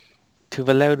 to have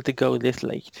allowed it to go this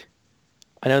late.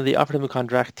 I know they offered him a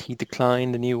contract, he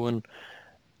declined a new one.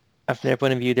 And from their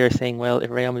point of view, they're saying, well,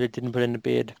 if Real Madrid didn't put in a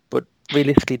bid, but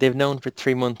realistically, they've known for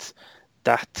 3 months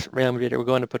that Real Madrid were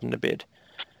going to put in a bid.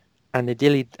 And they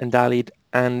dillied and dallied,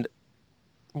 and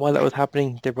while that was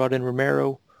happening, they brought in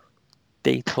Romero.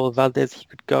 They told Valdez he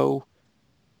could go.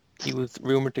 He was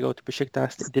rumoured to go to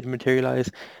Besiktas. It didn't materialise.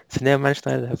 So now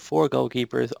Manchester United have 4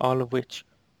 goalkeepers, all of which,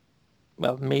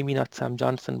 well, maybe not Sam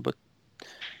Johnson, but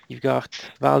you've got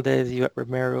Valdez, you've got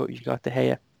Romero, you've got De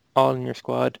Gea, all in your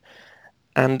squad.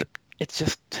 And it's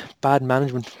just bad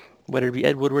management. Whether it be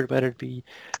Ed Woodward, whether it be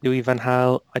Louis van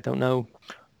Gaal, I don't know.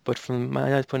 But from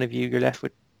my point of view, you're left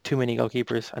with too many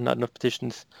goalkeepers and not enough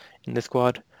positions in the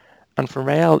squad. And for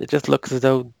Real, it just looks as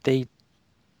though they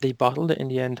bottled it in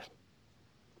the end.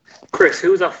 Chris,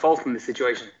 who's at fault in this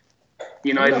situation?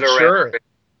 United I'm or not sure.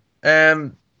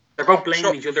 They're both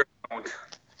blaming each other at the moment.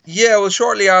 Yeah, well,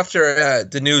 shortly after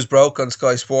the news broke on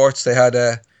Sky Sports, they had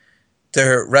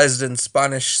their resident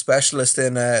Spanish specialist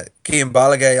in Kian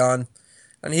Balaguer on,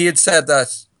 and he had said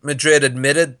that Madrid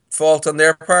admitted fault on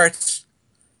their part,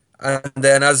 and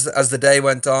then as the day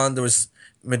went on, there was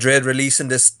Madrid releasing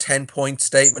this 10-point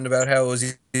statement about how it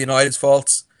was United's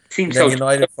fault. Seems and then so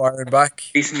United firing back.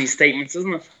 releasing these statements,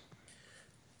 isn't it?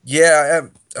 Yeah,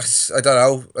 I don't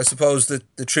know. I suppose that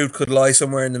the truth could lie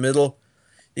somewhere in the middle.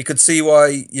 You could see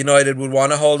why United would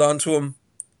want to hold on to him,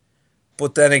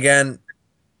 but then again,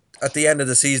 at the end of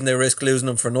the season, they risk losing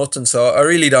him for nothing. So I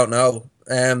really don't know.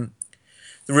 The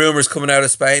rumours coming out of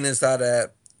Spain is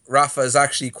that Rafa is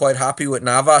actually quite happy with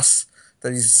Navas,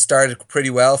 that he's started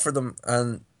pretty well for them,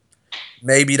 and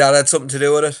maybe that had something to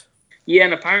do with it. Yeah,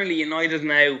 and apparently De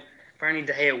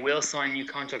Gea will sign a new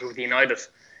contract with United.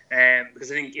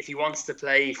 Because I think if he wants to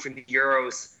play for the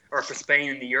Euros or for Spain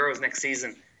in the Euros next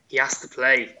season, he has to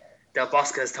play. Del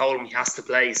Bosque has told him he has to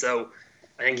play. So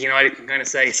I think United can kind of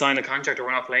say, sign a contract or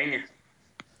we're not playing you.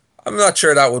 I'm not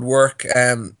sure that would work.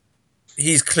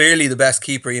 He's clearly the best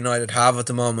keeper United have at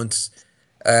the moment.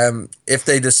 If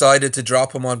they decided to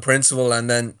drop him on principle and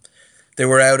then they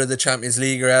were out of the Champions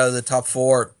League or out of the top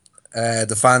 4,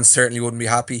 the fans certainly wouldn't be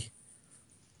happy.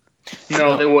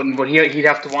 No, they wouldn't, but he'd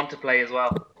have to want to play as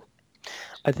well.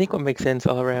 I think what makes sense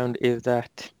all around is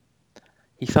that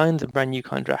he signs a brand new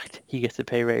contract. He gets a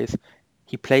pay raise.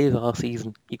 He plays all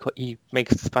season. He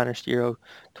makes the Spanish Euro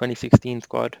 2016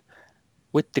 squad.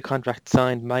 With the contract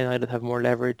signed, Man United have more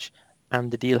leverage,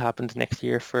 and the deal happens next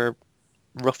year for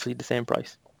roughly the same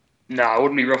price. No, it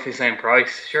wouldn't be roughly the same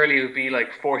price. Surely it would be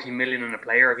like 40 million in a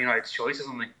player of United's choice or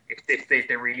something. If De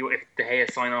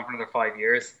Gea sign on for another 5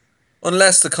 years.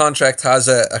 Unless the contract has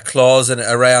a clause in it,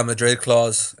 a Real Madrid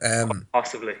clause,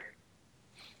 Possibly.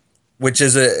 which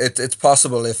is it's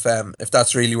possible if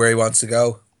that's really where he wants to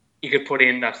go. You could put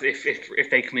in that if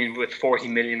they come in with 40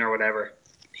 million or whatever,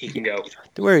 he can go.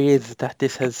 The worry is that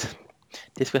this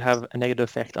will have a negative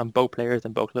effect on both players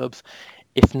and both clubs.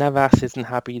 If Navas isn't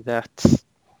happy that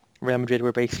Real Madrid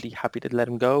were basically happy to let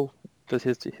him go, does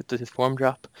his form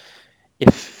drop?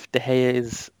 If De Gea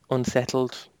is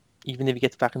unsettled, even if he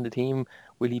gets back in the team,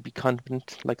 will he be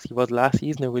confident like he was last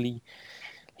season, or will he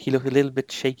looked a little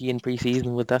bit shaky in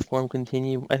pre-season? Will that form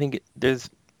continue? I think there's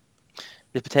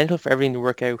potential for everything to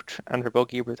work out and for both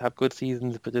keepers to have good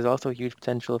seasons, but there's also huge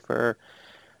potential for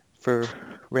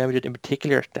Real Madrid in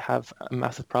particular to have a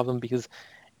massive problem, because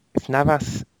if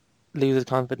Navas loses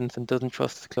confidence and doesn't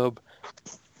trust the club,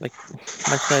 like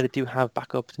Manchester United do have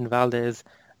backups in Valdez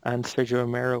and Sergio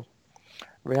Romero,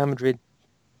 Real Madrid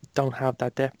don't have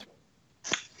that depth.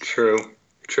 True.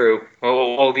 What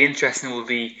will be interesting will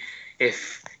be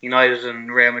if United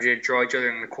and Real Madrid draw each other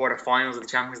in the quarterfinals of the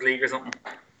Champions League or something.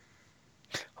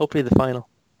 Hopefully the final.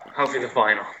 So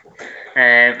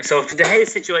the De Gea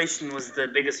situation was the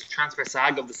biggest transfer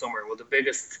saga of the summer. Well, the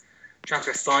biggest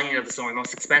transfer signing of the summer, the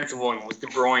most expensive one, was De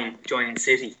Bruyne joining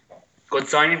City. Good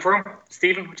signing for him,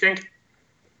 Stephen, what do you think?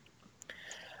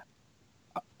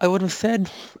 I would have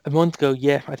said a month ago,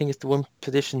 yeah, I think it's the one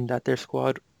position that their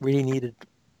squad really needed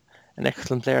an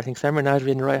excellent player. I think Sam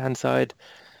Nasri on the right-hand side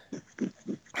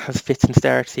has fits and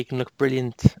starts. He can look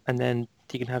brilliant, and then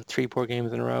he can have 3 poor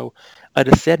games in a row. I'd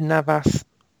have said Navas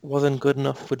wasn't good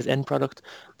enough with his end product,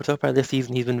 but so far this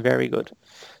season he's been very good.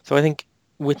 So I think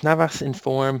with Navas in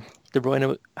form, De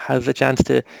Bruyne has a chance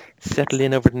to settle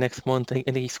in over the next month. I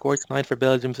think he scored tonight for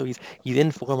Belgium, so he's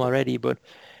in form already, but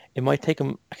it might take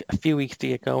him a few weeks to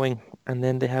get going, and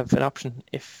then they have an option.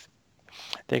 If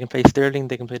they can play Sterling,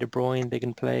 they can play De Bruyne, they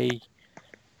can play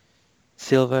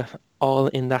Silva, all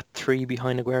in that 3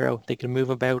 behind Aguero. They can move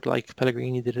about like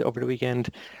Pellegrini did it over the weekend.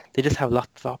 They just have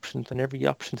lots of options, and every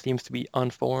option seems to be on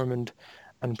form and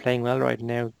playing well right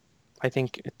now. I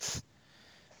think it's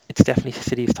definitely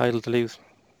City's title to lose.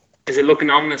 Is it looking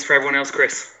ominous for everyone else,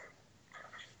 Chris?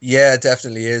 Yeah, it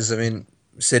definitely is. I mean,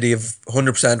 City have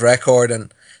 100% record,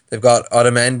 and they've got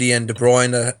Otamendi and De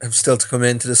Bruyne that have still to come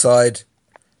into the side.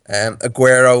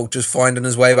 Aguero just finding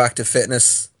his way back to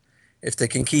fitness. If they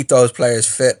can keep those players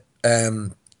fit,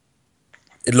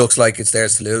 it looks like it's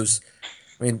theirs to lose.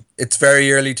 I mean, it's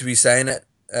very early to be saying it.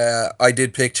 I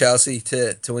did pick Chelsea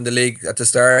to win the league at the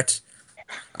start,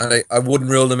 and I wouldn't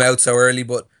rule them out so early,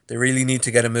 but they really need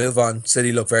to get a move on.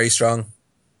 City look very strong.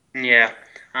 Yeah,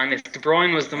 and if De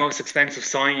Bruyne was the most expensive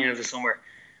signing of the summer,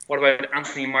 what about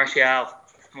Anthony Martial,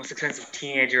 the most expensive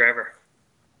teenager ever?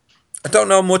 I don't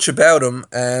know much about him,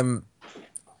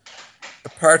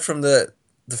 apart from the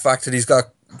fact that he's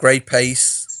got great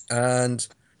pace and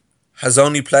has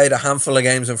only played a handful of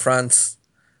games in France.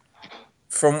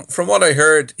 From what I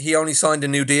heard, he only signed a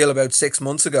new deal about 6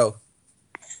 months ago,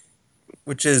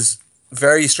 which is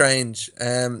very strange.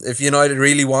 If United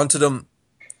really wanted him,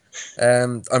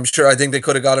 I think they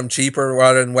could have got him cheaper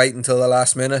rather than wait until the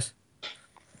last minute.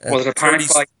 Was it a panic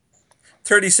buy?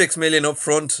 36 million up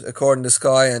front, according to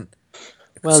Sky, and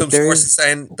some sources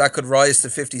saying that could rise to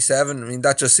 57. I mean,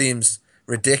 that just seems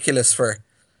ridiculous for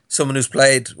someone who's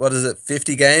played,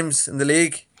 50 games in the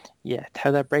league? Yeah, how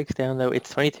that breaks down though,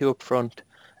 it's 22 up front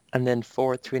and then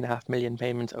 3.5 million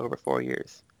payments over 4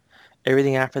 years.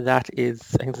 Everything after that is,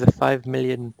 I think it's a €5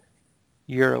 million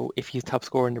if he's top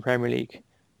scorer in the Premier League.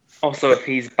 Also, if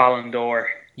he's Ballon d'Or.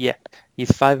 Yeah,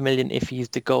 he's 5 million if he's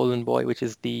the Golden Boy, which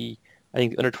is the, I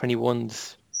think, under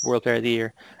 21's World Player of the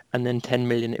Year, and then 10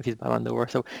 million if he's Ballon d'Or.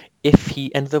 So if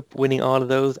he ends up winning all of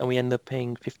those and we end up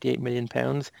paying £58 million,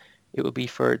 it would be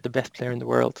for the best player in the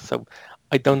world. So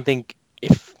I don't think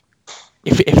if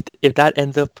that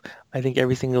ends up, I think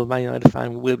every single Man United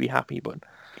fan will be happy. But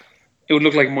it would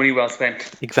look like money well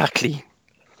spent. Exactly.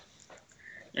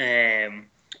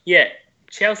 Yeah,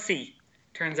 Chelsea.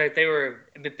 Turns out they were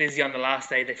a bit busy on the last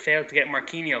day. They failed to get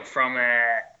Marquinhos from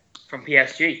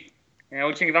PSG. What do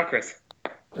you think of that, Chris?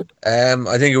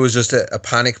 I think it was just a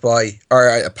panic buy, or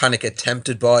a panic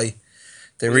attempted buy.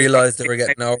 They realised they were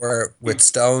getting over with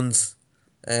Stones.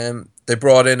 They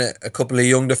brought in a couple of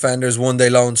young defenders, one they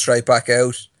loaned straight back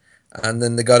out, and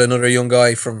then they got another young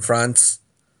guy from France.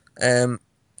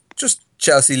 Just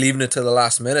Chelsea leaving it to the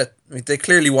last minute. I mean, they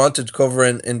clearly wanted cover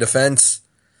in defence.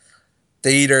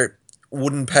 They either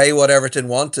wouldn't pay what Everton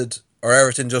wanted, or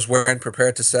Everton just weren't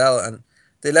prepared to sell, and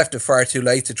they left it far too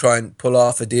late to try and pull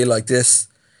off a deal like this.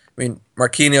 I mean,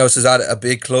 Marquinhos is at a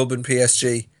big club in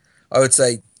PSG. I would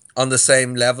say on the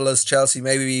same level as Chelsea,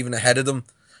 maybe even ahead of them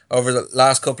over the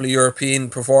last couple of European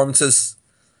performances.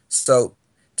 So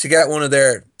to get one of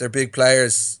their big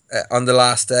players on the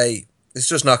last day, it's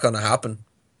just not going to happen.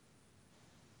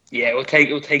 Yeah, it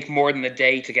will take more than a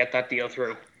day to get that deal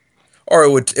through. Or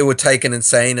it would take an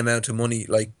insane amount of money,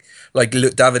 like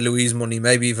David Luiz money,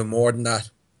 maybe even more than that.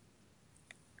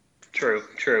 True.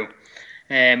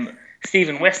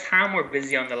 Stephen, West Ham were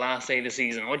busy on the last day of the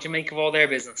season. What do you make of all their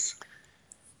business?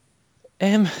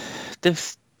 I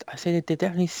say that they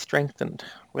definitely strengthened.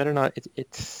 Whether or not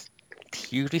it's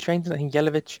hugely strengthened, I think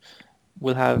Jelavic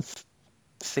will have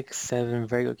 6-7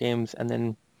 very good games, and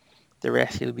then the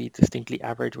rest will be distinctly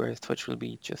average, whereas Touch will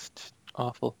be just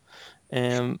awful.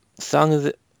 Song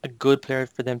is a good player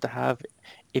for them to have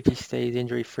if he stays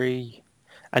injury free.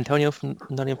 Antonio from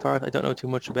Nottingham Forest, I don't know too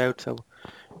much about. So,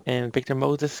 Victor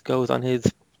Moses goes on his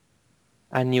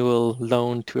annual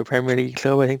loan to a Premier League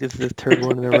club. I think this is his third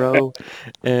one in a row.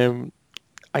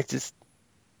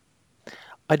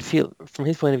 I'd feel from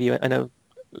his point of view. I know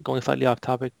going slightly off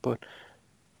topic, but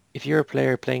if you're a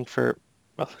player playing for,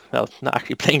 well, not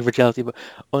actually playing for Chelsea, but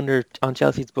on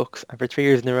Chelsea's books, and for 3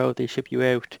 years in a row they ship you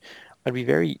out, I'd be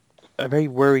very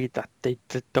worried that they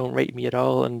don't rate me at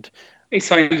all. And he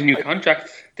signed a new contract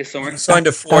this summer. He signed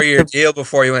a 4-year deal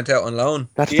before he went out on loan.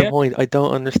 That's the point. I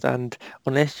don't understand,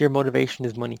 unless your motivation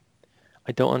is money,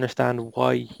 I don't understand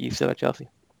why he's still at Chelsea.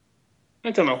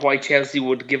 I don't know why Chelsea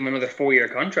would give him another 4-year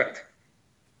contract.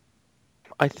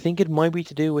 I think it might be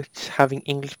to do with having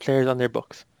English players on their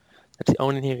books. That's the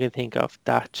only thing I can think of.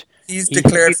 That he's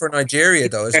declared for Nigeria,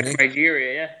 though, isn't he?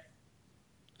 Nigeria, yeah.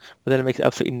 But then it makes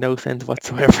absolutely no sense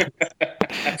whatsoever.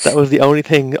 That was the only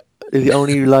thing, the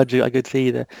only logic I could see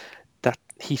that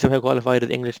he somehow qualified as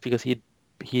English because he'd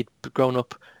grown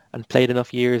up and played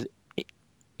enough years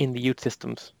in the youth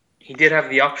systems. He did have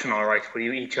the option, all right, but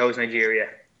he chose Nigeria.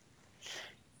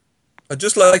 I'd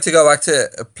just like to go back to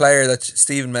a player that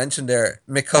Stephen mentioned there,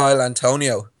 Michail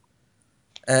Antonio.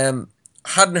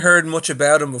 Hadn't heard much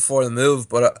about him before the move,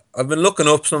 but I've been looking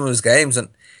up some of his games, and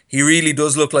he really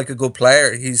does look like a good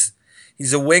player. He's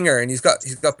a winger, and he's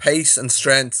got pace and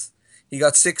strength. He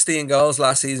got 16 goals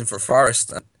last season for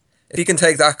Forest. And if he can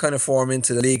take that kind of form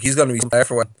into the league, he's going to be there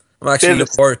for one. I'm actually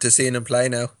looking forward to seeing him play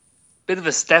now. Bit of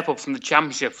a step up from the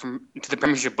Championship to the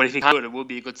Premiership, but if he can do it, it will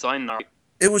be a good sign now.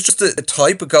 It was just the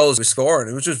type of goals he was scoring.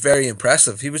 It was just very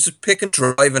impressive. He was just picking,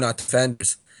 driving at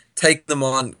defenders. taking them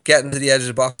on, getting to the edge of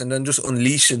the box, and then just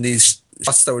unleashing these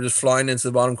shots that were just flying into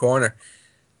the bottom corner.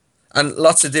 And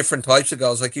lots of different types of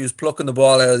goals. Like he was plucking the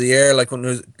ball out of the air, like when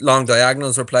those long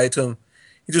diagonals were played to him.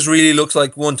 He just really looks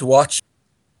like one to watch.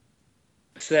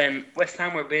 So West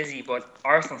Ham were busy, but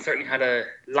Arsenal certainly had a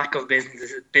lack of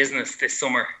business this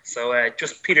summer. So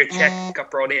just Peter Cech got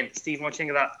brought in. Steve, what do you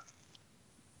think of that?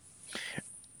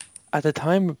 At the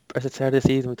time, at the start of the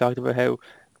season, we talked about how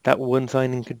that one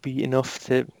signing could be enough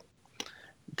to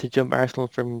jump Arsenal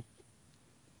from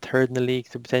third in the league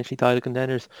to potentially title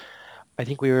contenders. I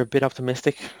think we were a bit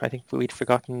optimistic. I think we'd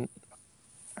forgotten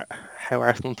how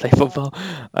Arsenal play football.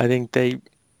 I think they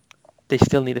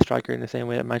still need a striker in the same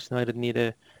way that Manchester United need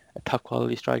a top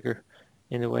quality striker,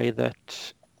 in a way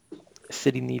that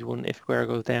City need one if Aguero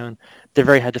goes down. They're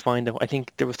very hard to find them. I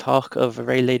think there was talk of a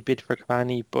very late bid for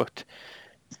Cavani,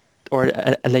 or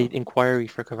a late inquiry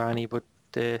for Cavani, but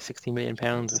the £60 million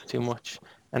was too much.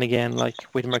 And again, like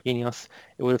with Marquinhos,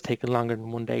 it would have taken longer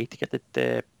than one day to get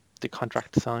the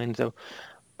contract signed. So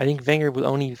I think Wenger will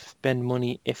only spend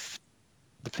money if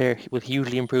the player will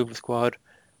hugely improve the squad,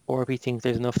 or if he thinks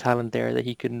there's enough talent there that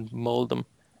he can mould them,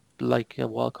 like a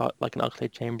Walcott, like an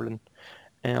Oxlade-Chamberlain.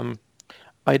 There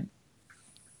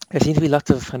seems to be lots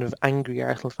of kind of angry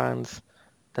Arsenal fans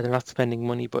that are not spending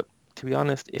money, but to be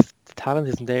honest, if the talent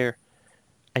isn't there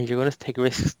and you're going to take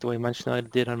risks the way Manchester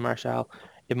United did on Martial,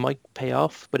 it might pay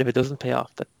off. But if it doesn't pay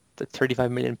off, that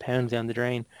 £35 million down the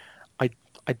drain, I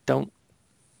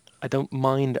don't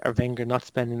mind a Wenger not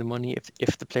spending the money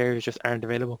if the players just aren't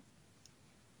available.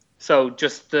 So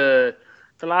just the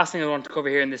last thing I want to cover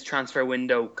here in this transfer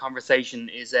window conversation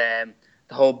is the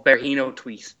whole Berahino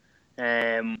tweet.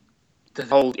 The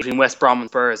whole between West Brom and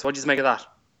Spurs. What do you make of that?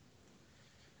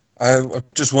 I'm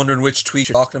just wondering which tweet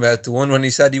you're talking about. The one when he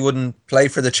said he wouldn't play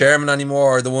for the chairman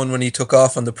anymore, or the one when he took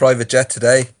off on the private jet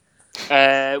today?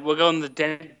 We'll go on the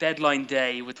deadline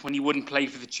day with when he wouldn't play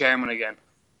for the chairman again.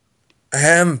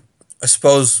 I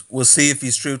suppose we'll see if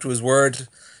he's true to his word.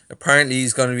 Apparently,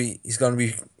 he's going to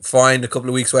be fined a couple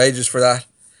of weeks' wages for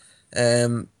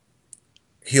that.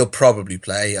 He'll probably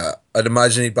play. I'd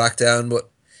imagine he'd back down, but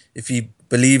if he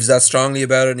believes that strongly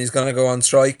about it and he's going to go on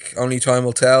strike, only time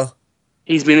will tell.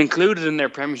 He's been included in their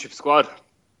Premiership squad.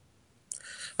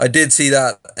 I did see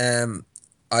that.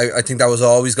 I think that was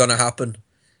always going to happen.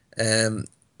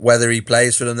 Whether he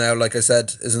plays for them now, like I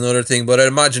said, is another thing, but I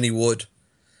imagine he would.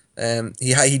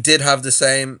 He did have the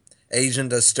same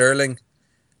agent as Sterling.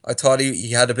 I thought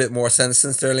he had a bit more sense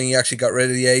than Sterling. He actually got rid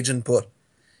of the agent, but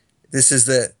this is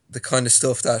the kind of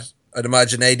stuff that I'd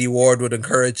imagine AD Ward would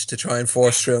encourage to try and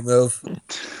force through a move.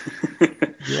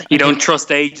 You don't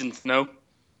trust agents, no?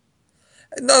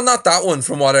 No, not that one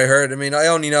from what I heard. I mean, I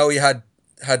only know he had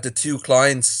the two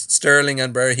clients, Sterling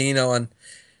and Berahino, and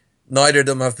neither of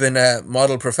them have been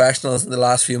model professionals in the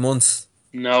last few months.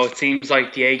 No, it seems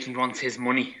like the agent wants his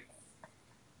money.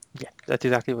 Yeah, that's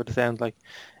exactly what it sounds like.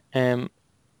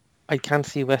 I can't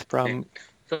see West Brom.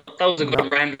 So that was a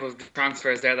good round of the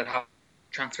transfers there that have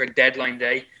transfer deadline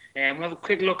day. We'll have a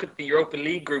quick look at the Europa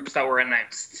League groups that were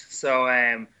announced. So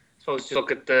I suppose just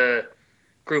look at the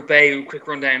Group A, quick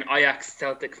rundown: Ajax,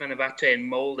 Celtic, Fenerbahce and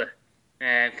Molde.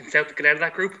 Can Celtic get out of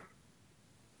that group?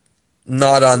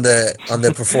 Not on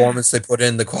the performance they put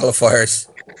in the qualifiers.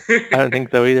 I don't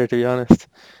think so either, to be honest.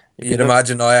 You'd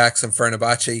imagine Ajax and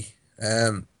Fenerbahce.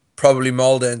 Probably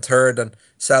Molde in third and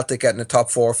Celtic getting a top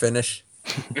four finish.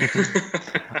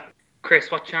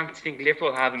 Chris, what chance do you think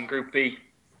Liverpool have in Group B?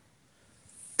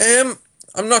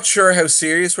 I'm not sure how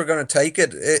serious we're going to take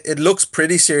it. It looks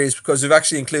pretty serious because we've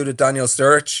actually included Daniel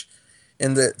Sturridge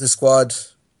in the squad.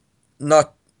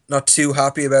 Not too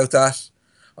happy about that.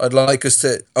 I'd like us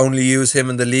to only use him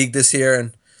in the league this year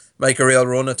and make a real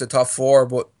run at the top four.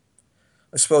 But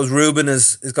I suppose Ruben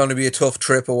is going to be a tough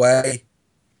trip away.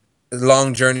 A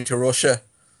long journey to Russia.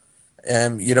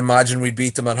 You'd imagine we'd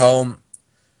beat them at home.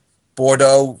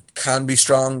 Bordeaux can be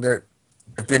strong. They've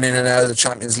been in and out of the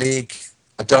Champions League.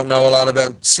 I don't know a lot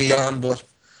about Sion, but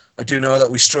I do know that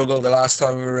we struggled the last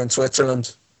time we were in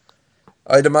Switzerland.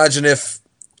 I'd imagine if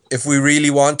we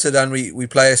really wanted and we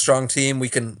play a strong team, we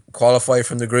can qualify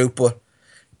from the group, but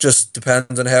just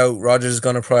depends on how Rodgers is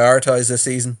going to prioritise this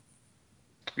season.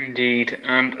 Indeed.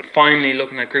 And finally,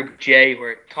 looking at Group J,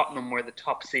 where Tottenham were the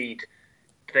top seed.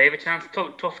 Do they have a chance?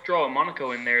 Tough draw.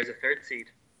 Monaco in there as a third seed.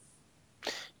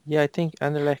 Yeah, I think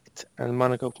Anderlecht and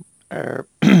Monaco are...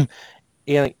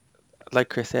 like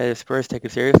Chris said, if Spurs take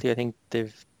it seriously, I think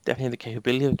they've definitely the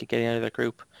capability of getting out of that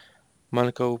group.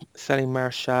 Monaco selling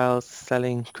Martial,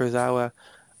 selling Kurzawa.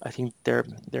 I think they're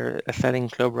a selling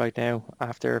club right now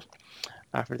after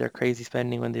their crazy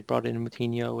spending when they brought in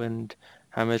Moutinho and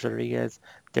James Rodriguez.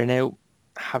 They're now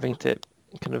having to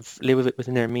kind of live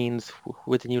within their means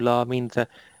with the new law. Means that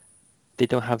they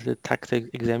don't have the tax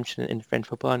exemption in French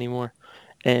football anymore.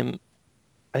 I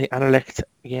think Anderlecht,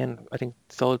 again, I think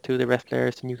sold two of the best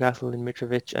players to Newcastle in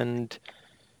Mitrovic and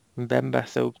Mbemba.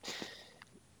 So,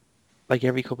 like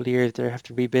every couple of years, they have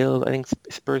to rebuild. I think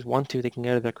Spurs want to. They can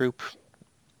get out of that group.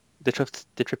 The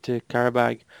trip to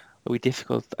Karabag will be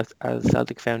difficult, as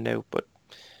Celtic found out. But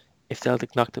if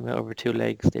Celtic knock them out over two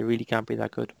legs, they really can't be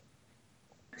that good.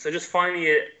 So just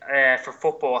finally, for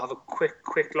football, have a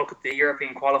quick look at the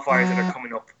European qualifiers that are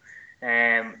coming up.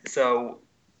 So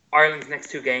Ireland's next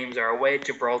two games are away at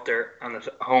Gibraltar and at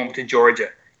home to Georgia.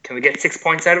 Can we get 6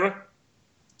 points out of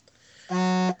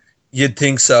it? You'd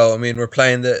think so. I mean, we're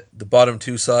playing the bottom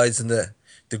two sides in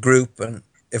the group, and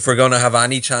if we're going to have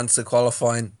any chance of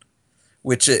qualifying,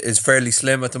 which is fairly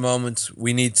slim at the moment,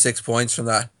 we need 6 points from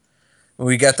that. When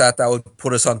we get that would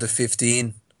put us onto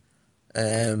 15.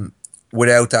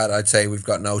 Without that, I'd say we've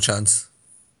got no chance.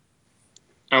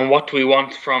 And what do we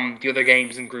want from the other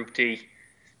games in Group D?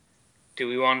 Do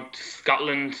we want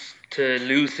Scotland to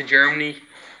lose to Germany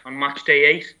on match day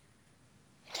 8?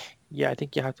 Yeah, I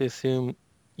think you have to assume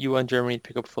you want Germany to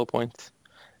pick up full points,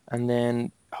 and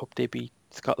then hope they beat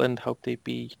Scotland, hope they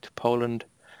beat Poland,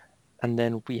 and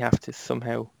then we have to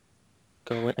somehow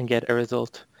go and get a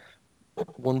result.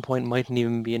 1 point mightn't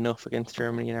even be enough against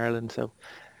Germany and Ireland, so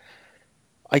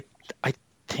I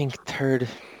think third.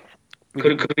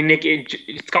 Could we nick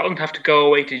it? Scotland have to go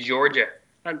away to Georgia.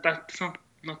 That's not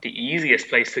the easiest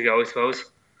place to go, I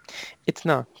suppose. It's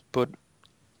not, but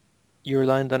you're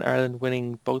reliant on Ireland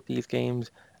winning both these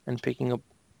games and picking up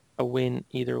a win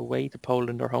either away to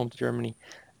Poland or home to Germany.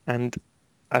 And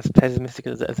as pessimistic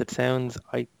as it sounds,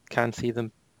 I can't see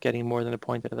them getting more than a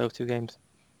point out of those two games.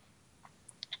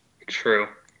 True.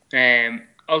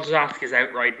 I'll just ask you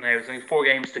outright now. There's only 4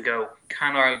 games to go.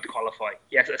 Can Ireland qualify?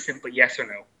 Yes, a simple yes or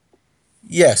no.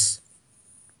 Yes.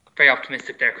 Very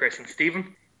optimistic there, Chris. And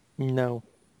Stephen? No.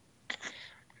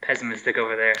 Pessimistic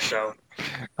over there, so.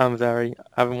 I'm sorry.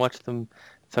 I haven't watched them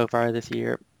so far this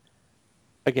year.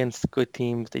 Against good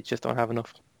teams, they just don't have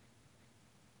enough.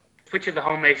 Which of the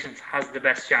home nations has the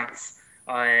best chance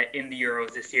in the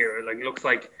Euros this year? Like, it looks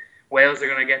like Wales are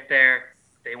going to get there.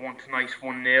 They won tonight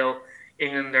 1-0.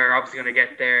 England are obviously going to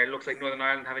get there. It looks like Northern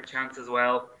Ireland have a chance as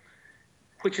well.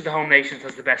 Which of the home nations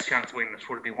has the best chance of winning it?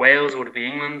 Would it be Wales? Would it be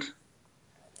England?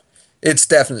 It's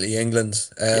definitely England.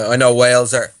 I know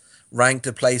Wales are ranked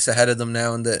a place ahead of them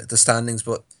now in the standings,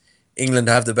 but England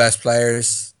have the best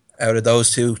players out of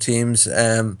those two teams.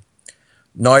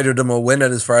 Neither of them will win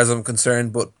it as far as I'm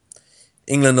concerned, but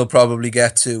England will probably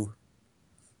get to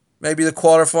maybe the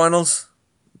quarterfinals,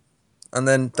 and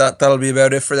then that'll be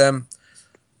about it for them.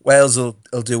 Wales will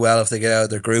do well if they get out of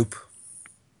their group.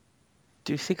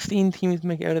 Do 16 teams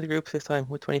make it out of the groups this time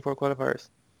with 24 qualifiers?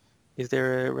 Is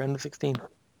there a round of 16?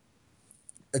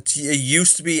 It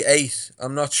used to be 8.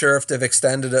 I'm not sure if they've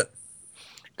extended it.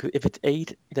 If it's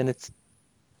 8, then it's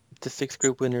the 6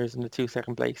 group winners and the 2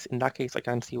 second place. In that case, I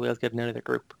can't see Wales getting out of their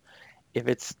group. If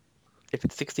it's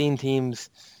 16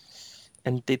 teams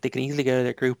and they can easily get out of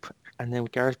their group, and then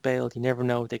with Gareth Bale, you never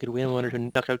know, they could win 1 or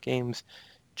 2 knockout games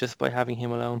just by having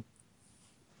him alone.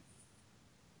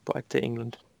 But I'd say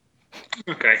England.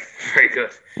 Okay, very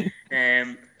good.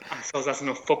 I suppose that's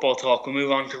enough football talk. We'll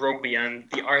move on to rugby, and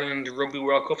the Ireland Rugby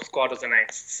World Cup squad was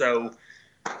announced. So,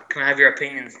 can I have your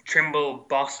opinions? Trimble,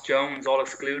 Boss, Jones, all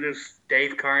excluded.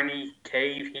 Dave Kearney,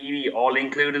 Cave, Healy, all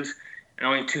included. And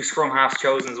only 2 scrum halves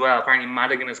chosen as well. Apparently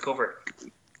Madigan is covered.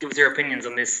 Give us your opinions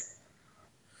on this.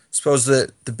 I suppose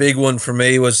the big one for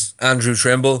me was Andrew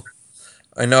Trimble.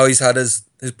 I know he's had his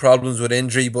problems with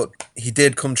injury, but he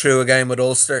did come through a game with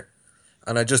Ulster,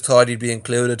 and I just thought he'd be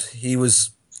included. He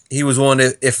was one,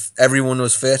 if everyone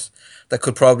was fit, that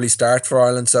could probably start for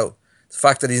Ireland. So the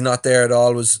fact that he's not there at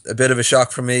all was a bit of a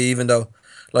shock for me, even though,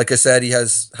 like I said, he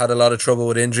has had a lot of trouble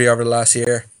with injury over the last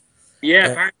year. Yeah,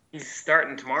 apparently he's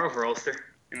starting tomorrow for Ulster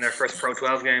in their first Pro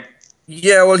 12 game.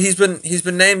 Yeah, well, he's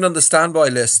been named on the standby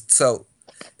list, so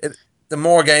the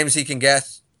more games he can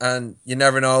get, and you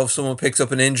never know if someone picks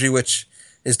up an injury, which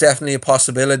is definitely a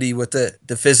possibility with the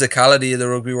physicality of the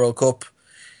Rugby World Cup.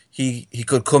 He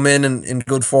could come in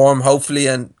good form, hopefully,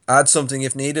 and add something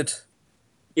if needed.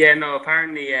 Yeah, no,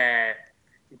 apparently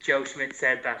Joe Schmidt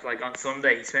said that like on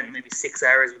Sunday he spent maybe 6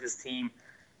 hours with his team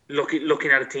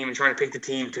looking at a team and trying to pick the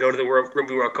team to go to the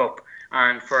Rugby World Cup,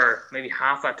 and for maybe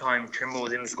half that time Trimble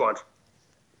was in the squad.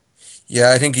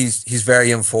 Yeah, I think he's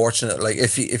very unfortunate. Like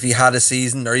if he had a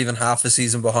season or even half a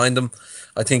season behind him,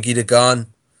 I think he'd have gone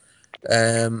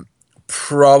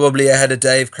probably ahead of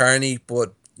Dave Kearney,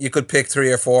 but you could pick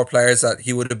 3 or 4 players that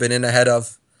he would have been in ahead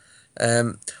of.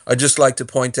 I'd just like to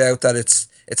point out that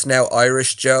it's now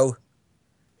Irish Joe.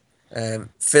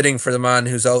 Fitting for the man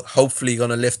who's hopefully going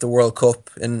to lift the World Cup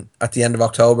at the end of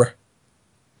October.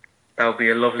 That would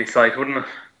be a lovely sight, wouldn't it?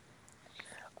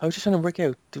 I was just trying to work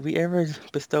out, did we ever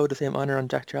bestow the same honour on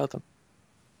Jack Charlton?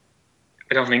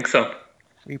 I don't think so.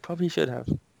 We probably should have.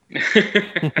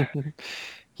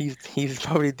 He's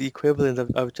probably the equivalent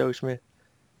of Joe Schmidt.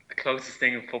 The closest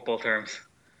thing in football terms.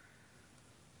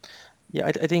 Yeah,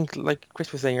 I think, like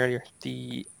Chris was saying earlier,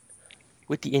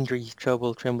 with the injury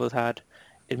trouble Trimble's had,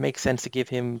 it makes sense to give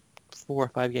him 4 or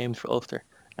 5 games for Ulster.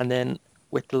 And then,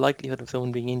 with the likelihood of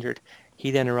someone being injured,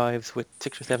 he then arrives with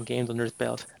 6 or 7 games under his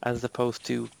belt, as opposed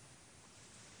to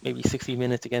maybe 60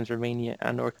 minutes against Romania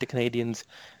or the Canadians.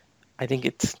 I think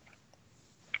it's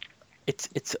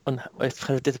kind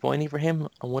of disappointing for him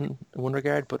in one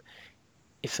regard, but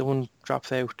if someone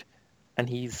drops out and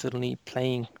he's suddenly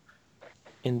playing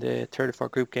in the 3rd or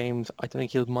 4th group games, I don't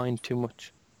think he'll mind too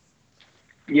much.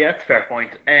 Yeah, that's a fair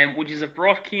point. Would you have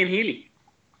brought Cian Healy?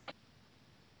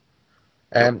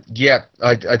 Yeah,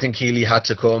 I think Healy had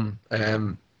to come. I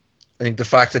think the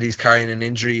fact that he's carrying an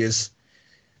injury is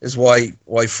why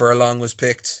Furlong was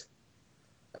picked.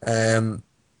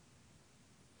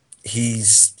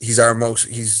 He's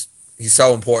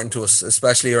so important to us,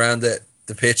 especially around the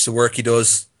pitch, the work he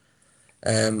does.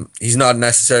 He's not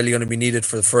necessarily going to be needed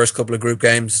for the first couple of group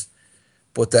games,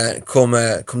 but then come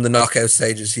the knockout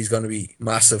stages, he's going to be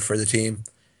massive for the team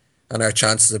and our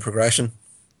chances of progression.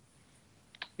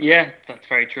 Yeah, that's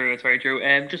very true. That's very true.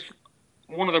 Just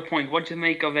one other point. What do you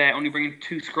make of only bringing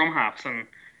 2 scrum halves and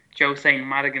Joe saying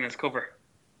Madigan as cover?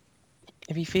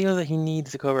 If he feels that he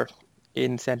needs to cover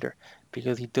in centre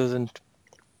because he doesn't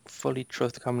fully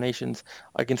trust the combinations,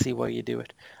 I can see why you do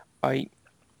it.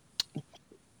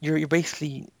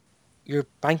 You're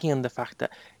banking on the fact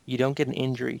that you don't get an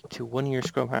injury to one of your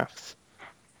scrum halves.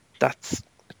 That's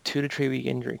a 2 to 3 week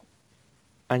injury,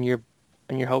 and you're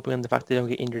hoping on the fact they don't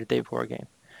get injured the day before a game.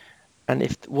 And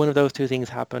if one of those 2 things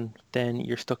happen, then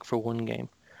you're stuck for 1 game.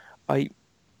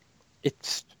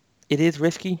 It is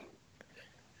risky.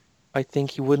 I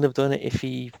think he wouldn't have done it if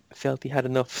he felt he had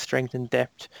enough strength and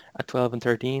depth at 12 and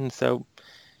 13. So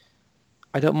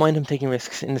I don't mind him taking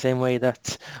risks in the same way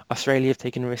that Australia have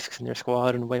taken risks in their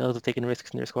squad and Wales have taken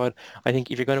risks in their squad. I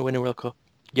think if you're going to win a World Cup,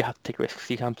 you have to take risks.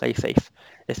 You can't play safe,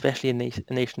 especially in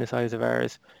a nation the size of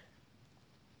ours.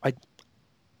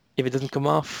 If it doesn't come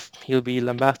off, he'll be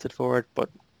lambasted for it, but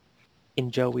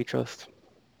in Joe we trust.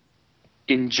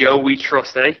 In Joe we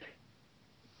trust, eh?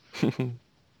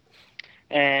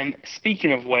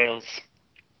 Speaking of Wales,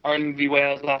 Ireland v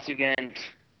Wales last weekend,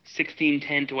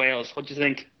 16-10 to Wales. What do you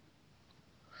think?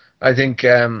 I think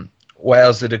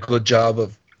Wales did a good job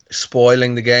of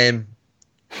spoiling the game.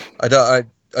 I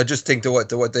just think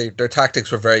their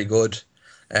tactics were very good.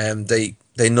 They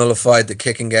nullified the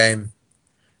kicking game.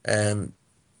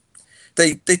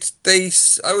 They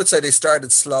I would say they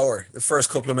started slower. The first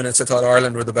couple of minutes I thought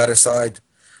Ireland were the better side,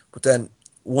 but then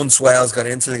once Wales got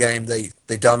into the game, they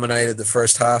dominated the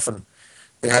first half and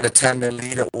they had a 10-0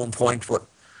 lead at one point, but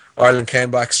Ireland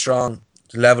came back strong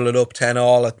to level it up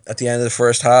 10-all at the end of the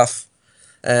first half.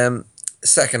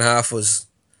 Second half was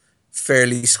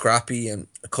fairly scrappy and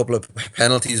a couple of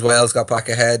penalties. Wales got back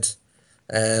ahead.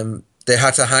 They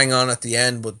had to hang on at the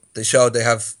end, but they showed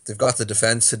they've got the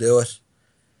defence to do it.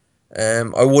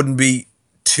 I wouldn't be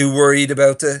too worried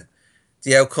about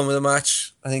the outcome of the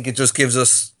match. I think it just gives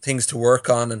us things to work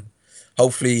on, and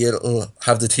hopefully it'll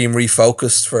have the team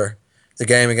refocused for the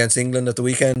game against England at the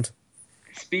weekend.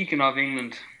 Speaking of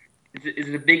England, is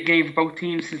it a big game for both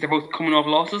teams since they're both coming off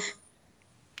losses?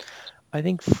 I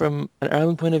think from an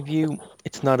Ireland point of view,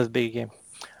 it's not as big a game.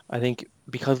 I think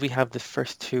because we have the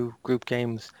first 2 group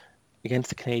games against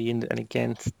the Canadians and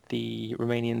against the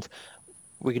Romanians,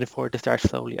 we can afford to start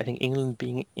slowly. I think England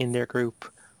being in their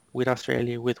group with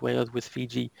Australia, with Wales, with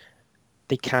Fiji,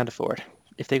 they can't afford.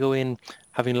 If they go in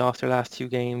having lost their last 2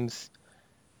 games,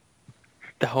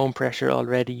 the home pressure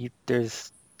already,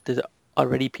 there's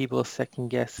already people second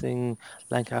guessing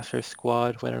Lancaster's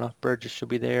squad, whether or not Burgess should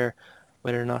be there,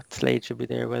 whether or not Slade should be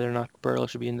there, whether or not Burrell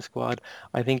should be in the squad.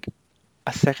 I think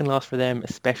a second loss for them,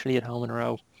 especially at home in a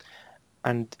row,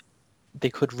 and they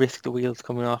could risk the wheels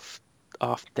coming off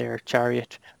their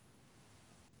chariot.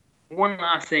 One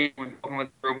last thing when talking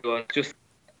about the rugby was just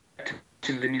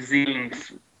to the New Zealand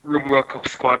Rugby World Cup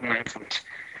squad announcement.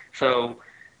 So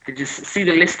did you see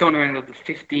the list going around of the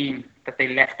 15 that they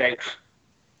left out?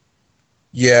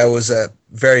 Yeah, it was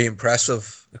very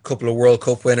impressive. A couple of World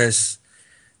Cup winners.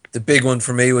 The big one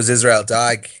for me was Israel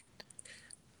Dag.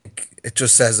 it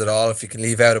just says it all if you can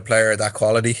leave out a player of that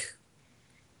quality.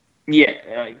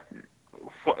 Yeah,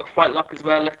 Whitelock as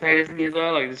well, left out, isn't he as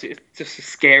well? Like, it's just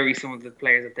scary, some of the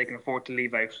players that they can afford to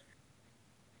leave out.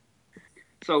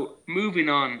 So, moving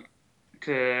on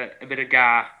to a bit of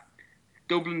GA.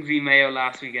 Dublin v Mayo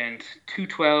last weekend,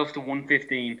 212 to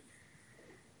 115.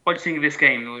 What do you think of this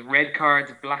game? There was red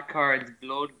cards, black cards,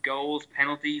 blood, goals,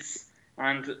 penalties.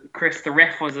 And Chris, the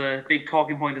ref was a big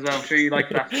talking point as well. I'm sure you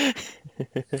liked that.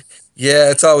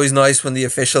 Yeah, it's always nice when the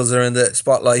officials are in the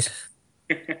spotlight.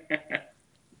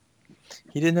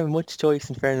 He didn't have much choice,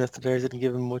 in fairness. The players didn't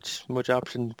give him much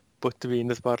option but to be in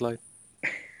the spotlight.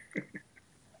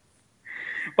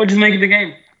 What did you make of the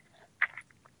game?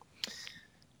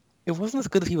 It wasn't as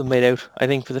good as people made out. I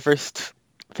think for the first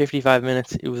 55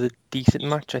 minutes, it was a decent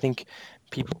match. I think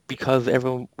people, because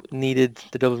everyone needed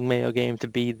the Dublin Mayo game to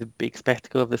be the big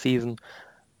spectacle of the season,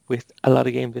 with a lot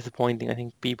of games disappointing, I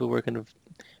think people were kind of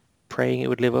praying it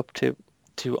would live up to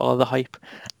all the hype,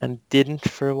 and didn't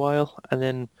for a while. And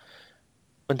then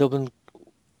when Dublin,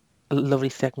 a lovely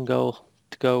second goal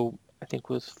to go, I think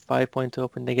was 5 points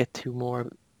up, and they get two more.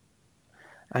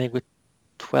 I think with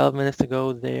 12 minutes to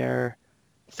go, they're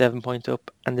 7 points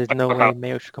up, and there's no way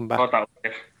Mayo should come back. Thought that was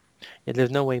it. Yeah,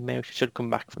 there's no way Mayo should come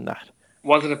back from that.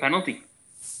 Was it a penalty?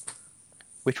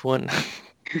 Which one?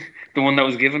 The one that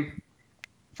was given?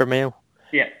 For Mayo?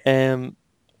 Yeah.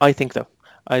 I think so.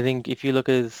 I think if you look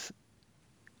at his,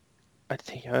 I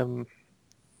think I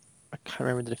can't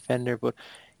remember the defender, but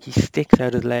he sticks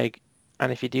out his leg,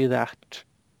 and if you do that,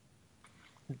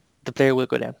 the player will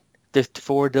go down. There's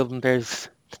 4 Dublin players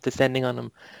descending on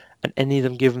him, and any of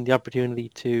them give him the opportunity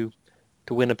to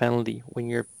win a penalty when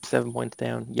you're 7 points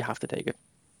down, you have to take it.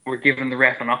 We're giving the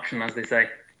ref an option, as they say.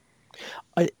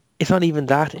 It's not even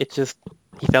that. It's just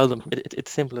he felled him.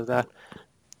 It's simple as that.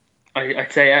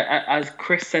 I'd say, as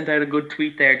Chris sent out a good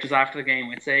tweet there just after the game,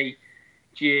 I'd say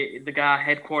the GA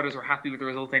headquarters were happy with the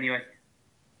result anyway.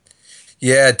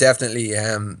 Yeah, definitely.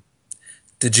 The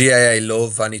GAA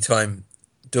love anytime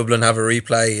Dublin have a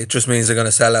replay. It just means they're going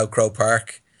to sell out Croke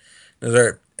Park.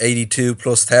 Another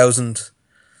 82,000+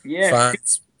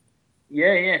 fans.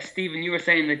 Yeah. Stephen, you were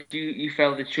saying that you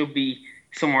felt it should be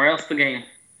somewhere else, the game.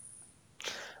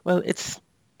 Well,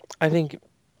 I think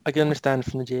I can understand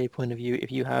from the GA point of view,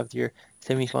 if you have your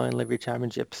semi-final of your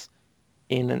championships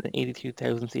in an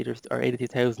 82,000 seaters or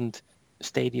 82,000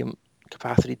 stadium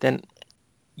capacity, then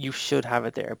you should have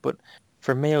it there. But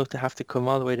for Mayo to have to come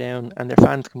all the way down, and their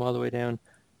fans come all the way down,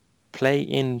 play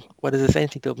in what is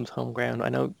essentially Dublin's home ground. I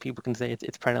know people can say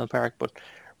it's Parnell Park, but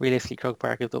realistically Croke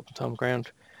Park is Dublin's home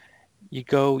ground. You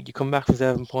come back from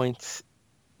 7 points,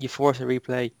 you force a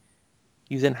replay,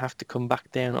 you then have to come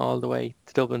back down all the way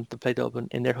to Dublin to play Dublin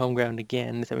in their home ground again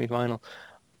in the semi-final.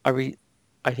 I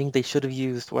think they should have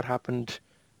used what happened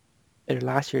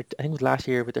last year. I think it was last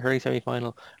year with the hurling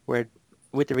semi-final, where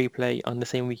with the replay on the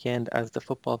same weekend as the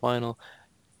football final.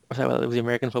 It was the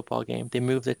American football game. They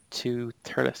moved it to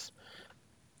Thurles,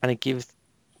 and it gives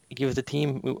the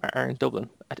team who are in Dublin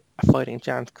a fighting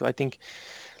chance. Because I think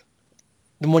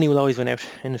the money will always win out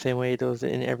in the same way it does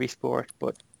in every sport.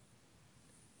 But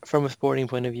from a sporting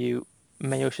point of view,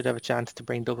 Mayo should have a chance to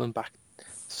bring Dublin back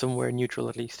somewhere neutral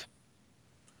at least.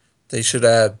 They should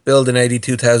build an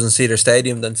 82,000-seater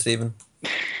stadium then, Stephen.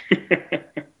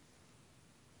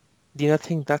 Do you not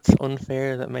think that's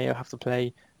unfair that Mayo have to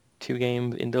play 2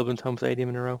 games in Dublin's home stadium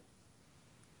in a row?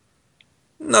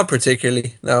 Not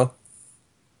particularly, no.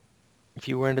 If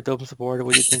you weren't a Dublin supporter,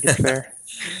 would you think it's fair?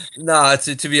 No,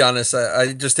 to be honest,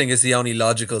 I just think it's the only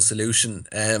logical solution.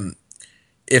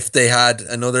 If they had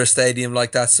another stadium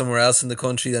like that somewhere else in the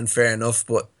country, then fair enough.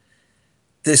 But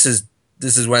this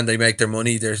is when they make their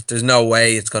money. There's no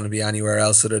way it's going to be anywhere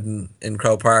else other than in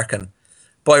Croke Park. And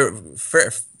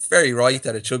very right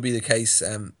that it should be the case.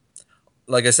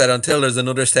 Like I said, until there's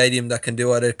another stadium that can do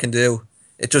what it can do,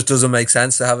 it just doesn't make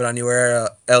sense to have it anywhere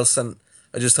else. And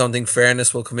I just don't think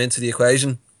fairness will come into the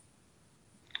equation.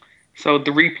 So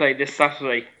the replay this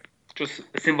Saturday, just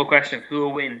a simple question: who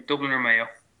will win, Dublin or Mayo?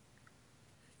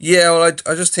 Yeah, well,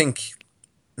 I just think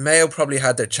Mayo probably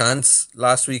had their chance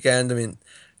last weekend. I mean,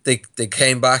 they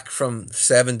came back from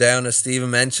 7 down, as Stephen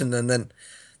mentioned, and then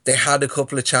they had a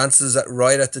couple of chances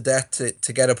right at the death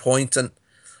to get a point, and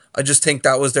I just think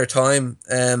that was their time.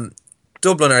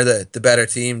 Dublin are the better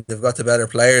team. They've got the better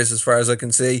players as far as I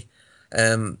can see.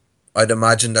 I'd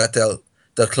imagine that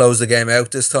they'll close the game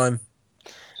out this time.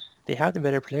 They have the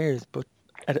better players, but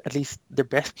at least their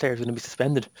best players are going to be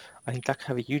suspended. I think that could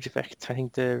have a huge effect. I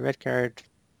think the red card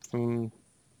from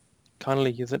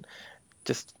Connolly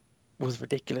just was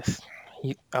ridiculous.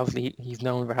 He's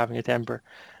known for having a temper,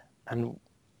 and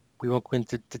we won't go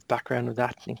into the background of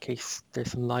that in case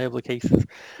there's some liable cases.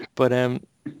 But I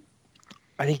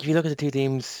think if you look at the two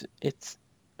teams, it's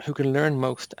who can learn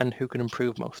most and who can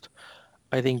improve most.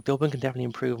 I think Dublin can definitely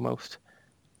improve most,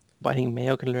 but I think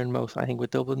Mayo can learn most. I think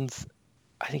with Dublin's,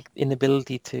 I think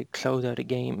inability to close out a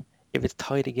game, if it's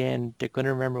tied again, they're going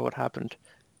to remember what happened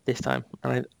this time,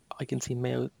 and I can see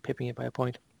Mayo pipping it by a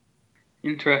point.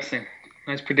 Interesting.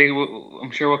 Nice prediction.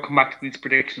 I'm sure we'll come back to these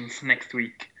predictions next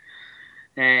week.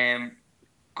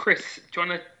 Chris, do you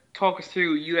want to talk us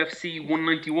through UFC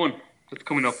 191 that's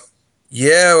coming up?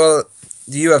 Yeah, well,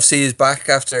 the UFC is back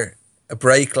after a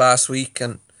break last week,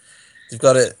 and they've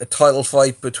got a title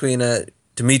fight between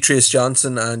Demetrius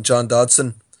Johnson and John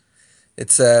Dodson.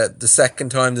 It's the second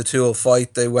time the two will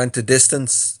fight. They went to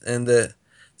distance in the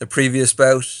previous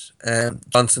bout.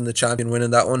 Johnson, the champion,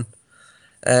 winning that one.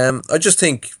 I just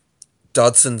think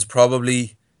Dodson's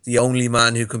probably the only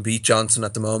man who can beat Johnson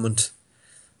at the moment.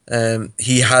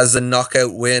 He has a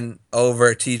knockout win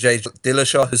over TJ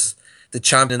Dillashaw, who's the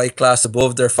champion weight class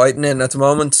above they're fighting in at the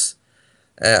moment.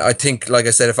 I think, like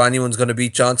I said, if anyone's going to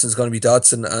beat Johnson, it's going to be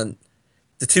Dodson, and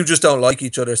the two just don't like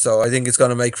each other, so I think it's going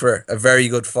to make for a very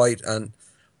good fight, and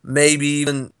maybe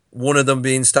even one of them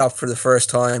being stopped for the first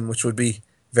time, which would be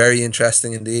very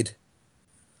interesting indeed.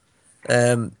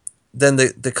 Then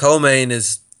the co-main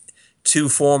is two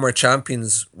former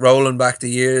champions rolling back the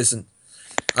years, and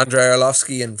Andrei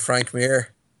Arlovsky and Frank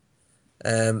Mir.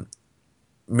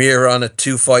 Mir on a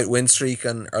 2-fight win streak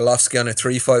and Arlovsky on a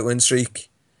 3-fight win streak.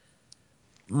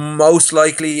 Most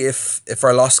likely, if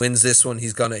Arlovsky wins this one,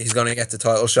 he's gonna get the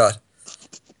title shot.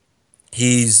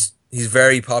 He's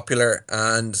very popular,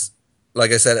 and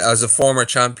like I said, as a former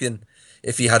champion,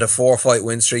 if he had a 4-fight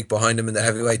win streak behind him in the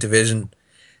heavyweight division,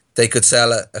 they could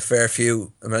sell a fair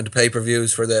few amount of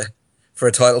pay-per-views for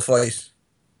a title fight.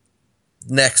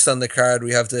 Next on the card,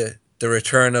 we have the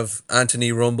return of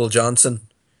Anthony Rumble Johnson.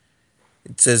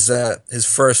 It's his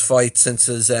first fight since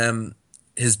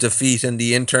his defeat in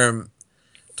the interim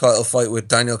title fight with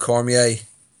Daniel Cormier,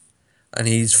 and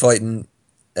he's fighting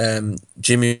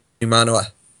Jimmy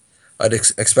Manuwa. I'd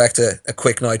expect a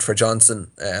quick night for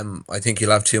Johnson. I think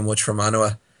he'll have too much for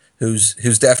Manuwa, who's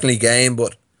definitely game,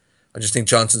 but I just think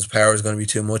Johnson's power is going to be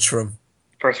too much for him.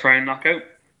 First round knockout?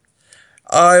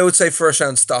 I would say first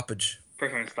round stoppage.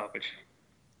 First round stoppage.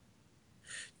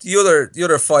 The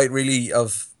other fight really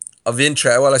of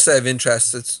interest, well, I say of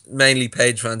interest, it's mainly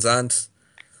Paige Van Zandt.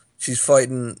 She's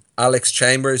fighting Alex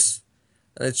Chambers,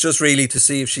 and it's just really to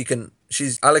see if she can.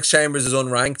 Alex Chambers is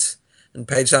unranked, and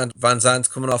Paige Van Zandt's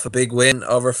coming off a big win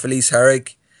over Felice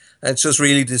Herrig, and it's just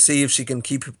really to see if she can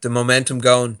keep the momentum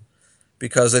going,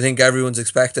 because I think everyone's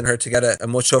expecting her to get a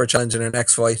much tougher challenge in her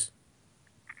next fight.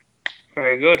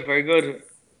 Very good, very good.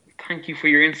 Thank you for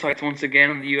your insights once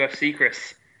again on the UFC,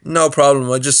 Chris. No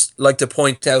problem. I'd just like to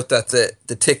point out that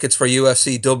the tickets for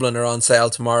UFC Dublin are on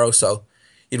sale tomorrow, so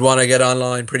you'd want to get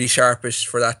online pretty sharpish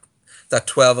for that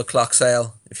 12 o'clock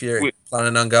sale if you're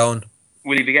planning on going.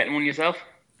 Will you be getting one yourself?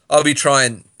 I'll be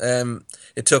trying.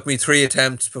 It took me 3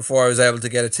 attempts before I was able to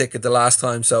get a ticket the last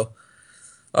time, so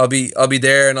I'll be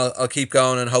there, and I'll keep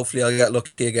going, and hopefully I'll get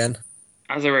lucky again.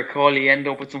 As I recall, you end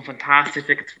up with some fantastic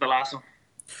tickets for the last one.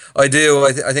 I do.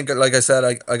 I think, like I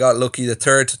said, I got lucky. The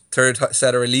third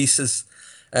set of releases,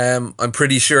 I'm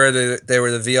pretty sure they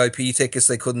were the VIP tickets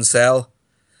they couldn't sell,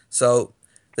 so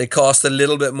they cost a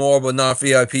little bit more, but not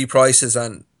VIP prices.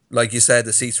 And like you said,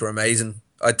 the seats were amazing.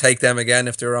 I'd take them again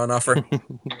if they were on offer.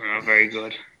 Oh, very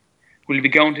good. Will you be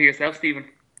going to yourself, Stephen?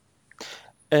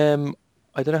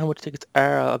 I don't know how much tickets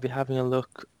are. I'll be having a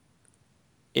look.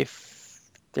 If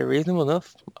they're reasonable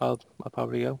enough, I'll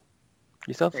probably go.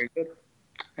 Yourself? Very good.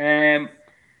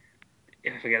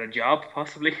 If I get a job,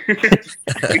 possibly.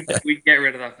 we get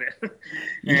rid of that bit.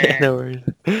 Yeah, no worries.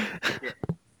 Yeah.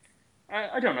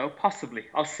 I don't know, possibly.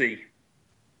 I'll see.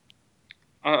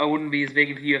 I wouldn't be as big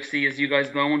into UFC as you guys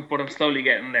at the moment, but I'm slowly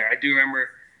getting there. I do remember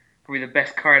probably the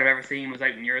best card I've ever seen was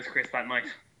out in yours, Chris, that night.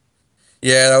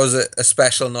 Yeah, that was a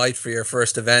special night for your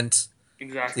first event.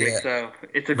 Exactly, Yeah. So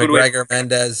it's a good way. McGregor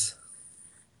Mendez.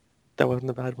 That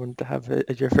wasn't a bad one to have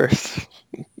at your first.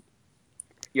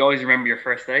 You always remember your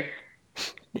first day.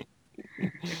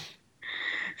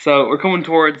 So we're coming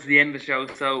towards the end of the show,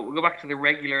 so we'll go back to the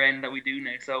regular end that we do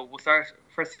now. So we'll start,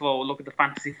 first of all, we'll look at the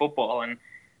fantasy football, and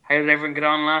how did everyone get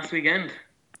on last weekend?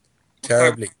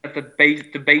 Terribly. At the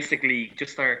basic league,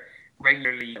 just our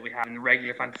regular league that we have in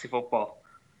regular fantasy football.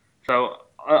 So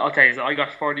I'll tell you, so I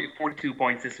got 42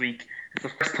 points this week. It's the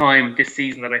first time this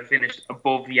season that I finished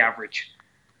above the average.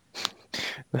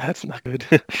 That's not good.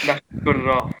 That's good at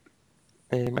all.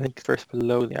 I think first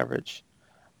below the average.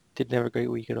 Didn't have a great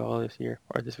week at all this year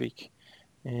or this week.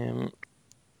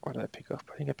 What did I pick up?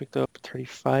 I think I picked up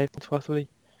 35 possibly.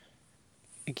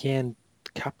 Again,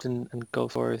 captain and goal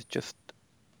scorer is just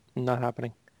not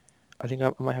happening. I think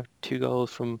I might have 2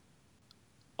 goals from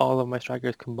all of my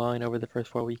strikers combined over the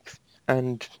first 4 weeks.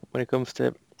 And when it comes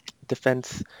to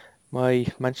defence, my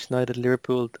Manchester United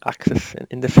Liverpool axis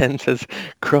in defence has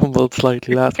crumbled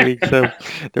slightly last week, so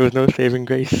there was no saving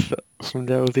grace from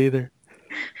those either.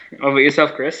 How about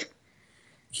yourself, Chris?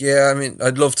 Yeah, I mean,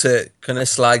 I'd love to kind of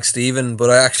slag Stephen, but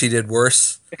I actually did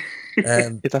worse. Is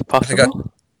that I got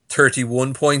possible?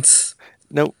 31 points.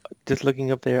 No, just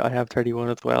looking up there, I have 31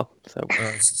 as well. So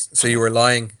So you were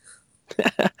lying.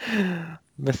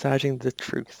 massaging the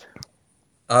truth.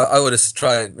 I would have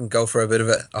tried and go for a bit of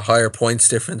a higher points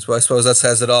difference, but I suppose that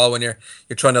says it all when you're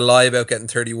trying to lie about getting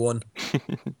 31.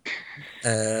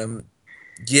 Sterling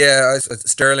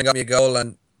got me a goal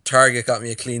and Target got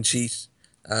me a clean sheet,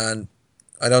 and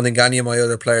I don't think any of my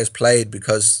other players played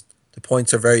because the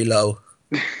points are very low.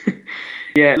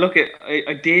 Yeah, look,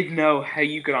 I did know how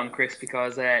you got on, Chris,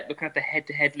 because looking at the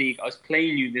head-to-head league, I was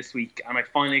playing you this week, and I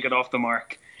finally got off the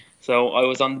mark. So I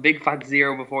was on the big fat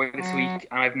 0 before this week,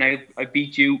 and I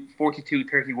beat you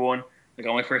 42-31. I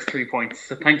got my first 3 points,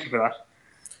 so thank you for that.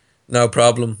 No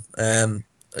problem. I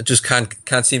just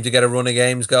can't seem to get a run of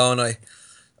games going.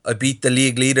 I beat the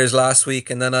league leaders last week,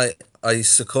 and then I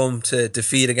succumbed to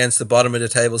defeat against the bottom of the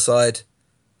table side.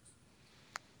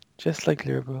 Just like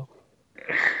Liverpool.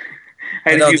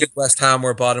 I don't think West Ham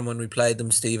were bottom when we played them,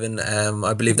 Stephen.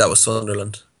 I believe that was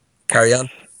Sunderland. Carry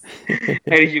on.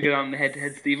 How did you get on the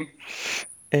head-to-head, Stephen?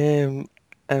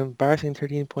 Embarrassing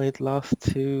 13 point loss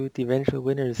to the eventual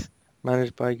winners,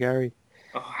 managed by Gary.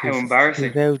 Oh, how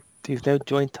embarrassing. He's now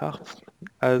joint top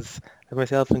as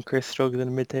myself and Chris struggle in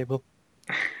the mid-table.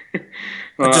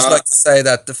 I'd just like to say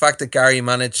that the fact that Gary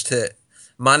managed to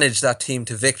manage that team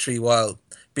to victory while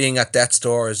being at death's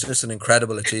door is just an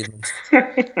incredible achievement.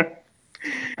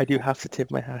 I do have to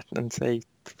tip my hat and say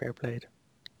fair played.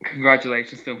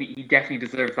 Congratulations to him. He definitely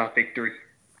deserves that victory.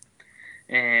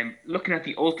 Looking at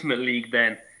the Ultimate League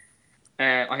then,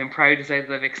 I am proud to say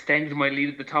that I've extended my lead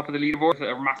at the top of the leaderboard to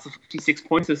a massive 56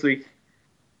 points this week.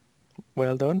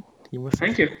 Well done.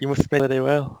 Thank you. You must have played it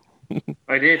well.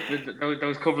 I did.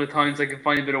 Those couple of times I could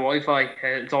find a bit of Wi-Fi,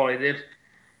 it's all I did.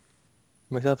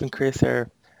 Myself and Chris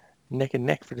are neck and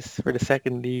neck for the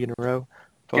second league in a row.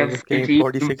 Yes, gained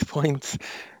 46 points.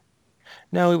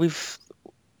 Now we've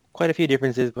quite a few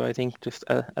differences, but I think just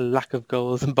a lack of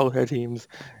goals in both our teams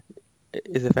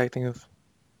is affecting us.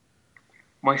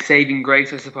 My saving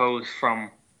grace, I suppose,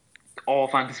 from all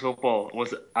fantasy football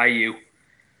was Ayew.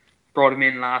 Brought him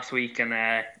in last week, and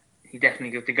he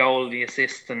definitely got the goal, the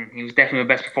assist, and he was definitely the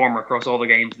best performer across all the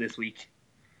games this week.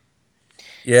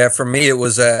 Yeah, for me it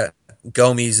was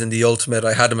Gomes in the Ultimate.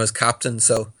 I had him as captain,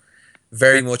 so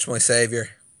very much my saviour.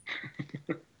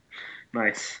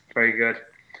 Nice, very good.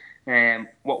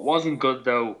 What wasn't good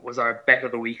though was our bet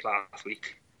of the week last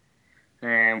week.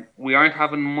 We aren't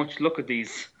having much luck at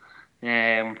these. We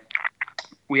are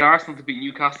Arsenal to beat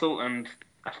Newcastle, and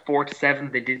at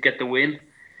 4-7 they did get the win.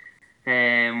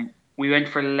 We went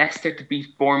for Leicester to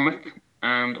beat Bournemouth,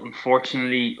 and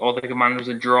unfortunately all they could manage was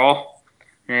a draw.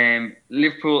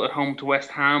 Liverpool at home to West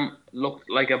Ham looked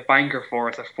like a banker for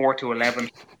us at 4-11,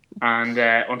 and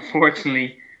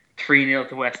unfortunately 3-0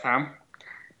 to West Ham.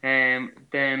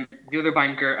 Then the other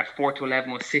banker at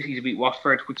 4-11 was City to beat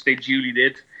Watford, which they duly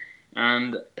did.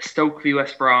 And Stoke v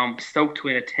West Brom, Stoke to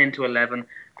win at 10-11.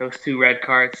 Those 2 red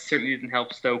cards certainly didn't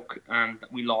help Stoke, and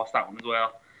we lost that one as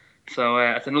well. So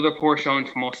it's another poor showing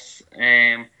from us.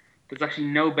 There's actually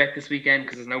no bet this weekend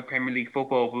because there's no Premier League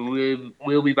football, but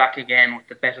we'll be back again with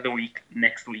the bet of the week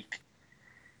next week.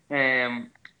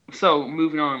 So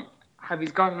moving on, have you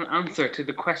got an answer to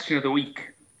the question of the week?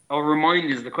 I'll remind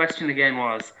you, the question again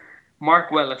was,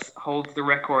 Mark Wellis holds the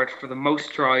record for the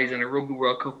most tries in a Rugby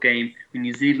World Cup game when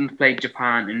New Zealand played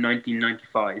Japan in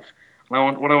 1995.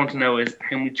 What I want to know is,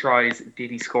 how many tries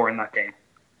did he score in that game?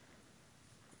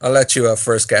 I'll let you have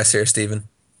first guess here, Stephen.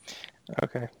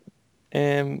 Okay.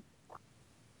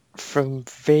 From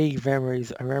vague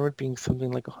memories, I remember it being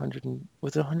something like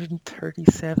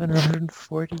 137 or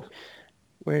 140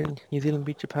 where New Zealand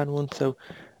beat Japan once. So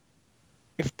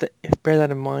if bear that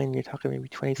in mind, you're talking maybe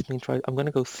 20 something tries. I'm gonna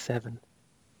go 7.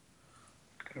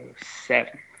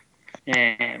 7.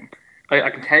 I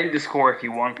can tell you the score if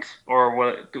you want, or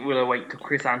will I wait till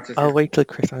Chris answers? I'll wait till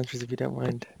Chris answers if you don't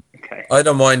mind. Okay. I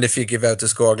don't mind if you give out the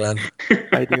score, Glenn.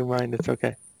 I do mind. It's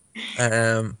okay.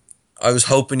 I was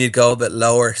hoping you'd go a bit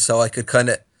lower so I could kind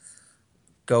of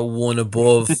go one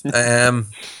above. I'm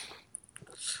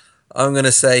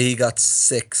gonna say he got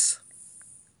 6.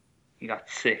 He got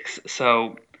 6.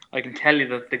 So I can tell you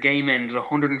that the game ended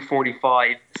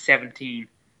 145-17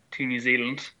 to New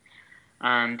Zealand.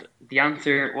 And the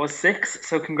answer was 6.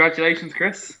 So congratulations,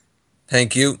 Chris.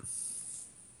 Thank you.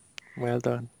 Well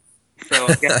done. So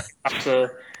I guess that's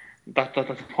a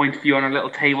point for you on our little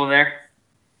table there.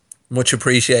 Much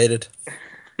appreciated.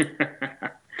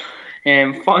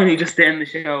 Finally, just to end the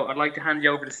show, I'd like to hand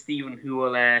you over to Stephen, who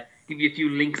will give you a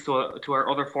few links to our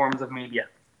other forms of media.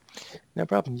 No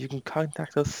problem. You can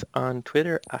contact us on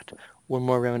Twitter at One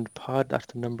More Round Pod, that's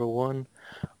the number 1,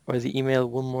 or the email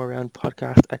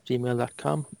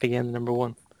onemoreroundpodcast@gmail.com, again the number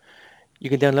 1. You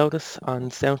can download us on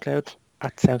SoundCloud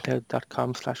at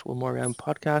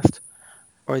soundcloud.com/onemoreroundpodcast,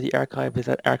 or the archive is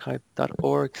at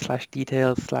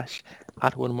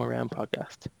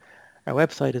archive.org/details/@onemoreroundpodcast. Our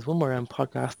website is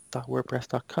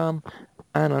onemoreroundpodcast.wordpress.com,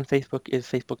 and on Facebook is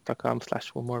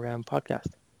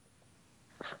facebook.com/onemoreroundpodcast.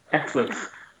 Excellent.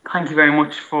 Thank you very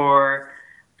much for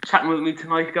chatting with me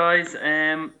tonight, guys.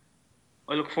 I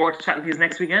look forward to chatting to you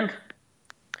next weekend.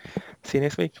 See you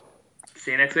next week.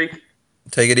 See you next week.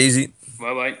 Take it easy.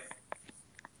 Bye-bye.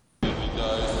 Good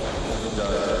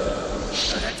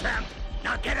attempt.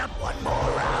 Now get up one more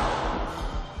round.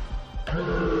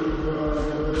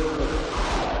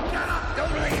 Get up.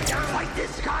 Don't lay down. Fight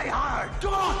this guy hard.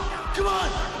 Come on. Come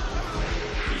on.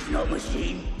 He's no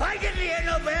machine. I get the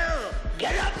NOBL.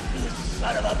 Get up, you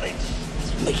son of a bitch.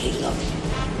 It's Mickey loves you.